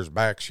few years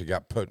back, she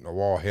got put in a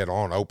wall head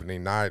on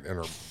opening night in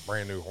her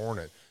brand new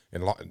Hornet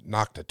and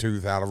knocked a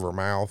tooth out of her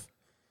mouth.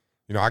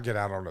 You know, I get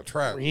out on the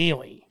track.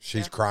 Really?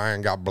 She's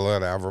crying, got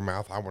blood out of her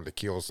mouth. I wanted to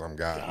kill some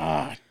guy.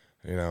 God.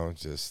 You know,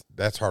 it's just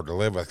that's hard to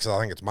live with because I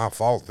think it's my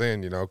fault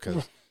then, you know,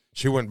 because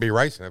she wouldn't be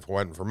racing if it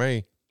wasn't for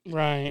me.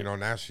 Right. You know,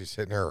 now she's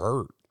sitting there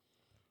hurt.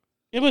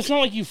 It was not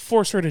like you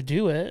forced her to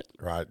do it.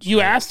 Right.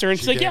 You asked her, and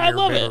she's like, yeah, I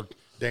love it.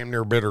 Damn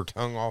near bit her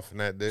tongue off in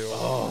that deal.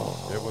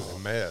 Oh. It was a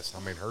mess. I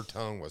mean, her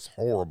tongue was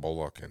horrible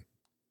looking.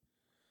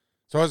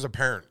 So as a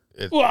parent,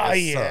 it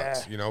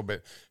sucks, you know,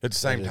 but at the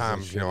same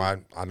time, you know,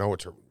 I know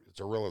it's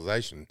a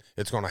realization.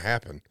 It's going to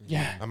happen.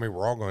 Yeah. I mean,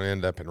 we're all going to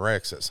end up in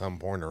wrecks at some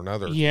point or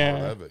another. Yeah.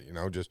 Part of it, you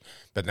know,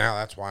 but now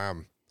that's why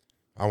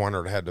I want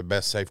her to have the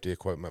best safety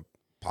equipment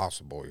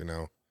possible, you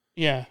know.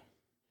 Yeah.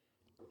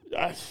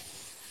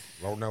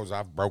 Lord knows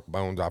I've broke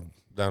bones. I've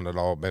done it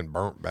all, been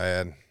burnt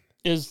bad.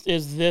 Is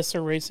this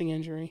a racing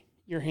injury?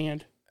 Your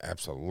hand?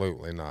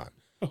 Absolutely not.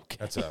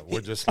 Okay.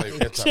 We're just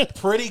leaving. It's a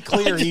pretty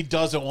clear he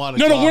doesn't want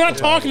to. No, we're not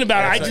talking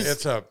about it.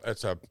 It's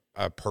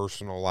a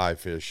personal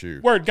life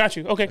issue. Word, got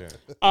you. Okay.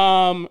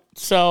 Yeah.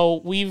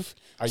 So we've.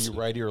 Are you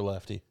righty or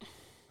lefty?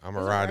 I'm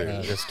a righty.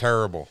 It's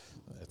terrible.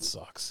 It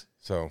sucks.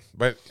 So,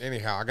 but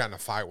anyhow, I got in a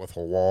fight with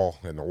a wall,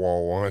 and the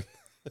wall won.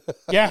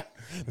 Yeah.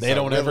 They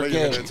don't ever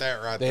give.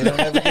 They don't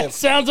ever give.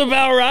 Sounds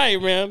about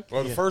right, man.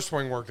 Well, the first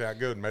swing worked out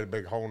good. Made a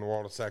big hole in the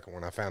wall. The second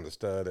one, I found the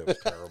stud. It was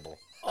terrible.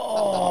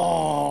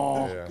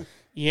 Oh.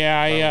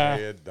 Yeah.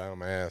 Head,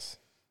 dumbass.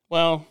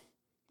 Well,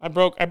 I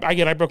broke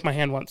my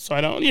hand once, so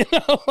I don't, you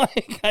know,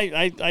 like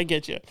I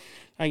get you.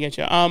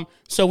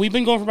 So we've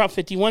been going for about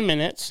 51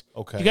 minutes.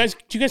 Okay. Do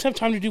you guys have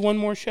time to do one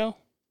more show?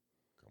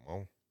 Come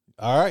on.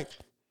 All right.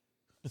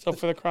 So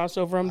for the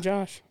crossover, I'm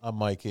Josh. I'm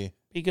Mikey.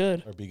 Be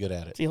good. Or be good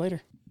at it. See you later.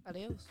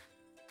 Adios.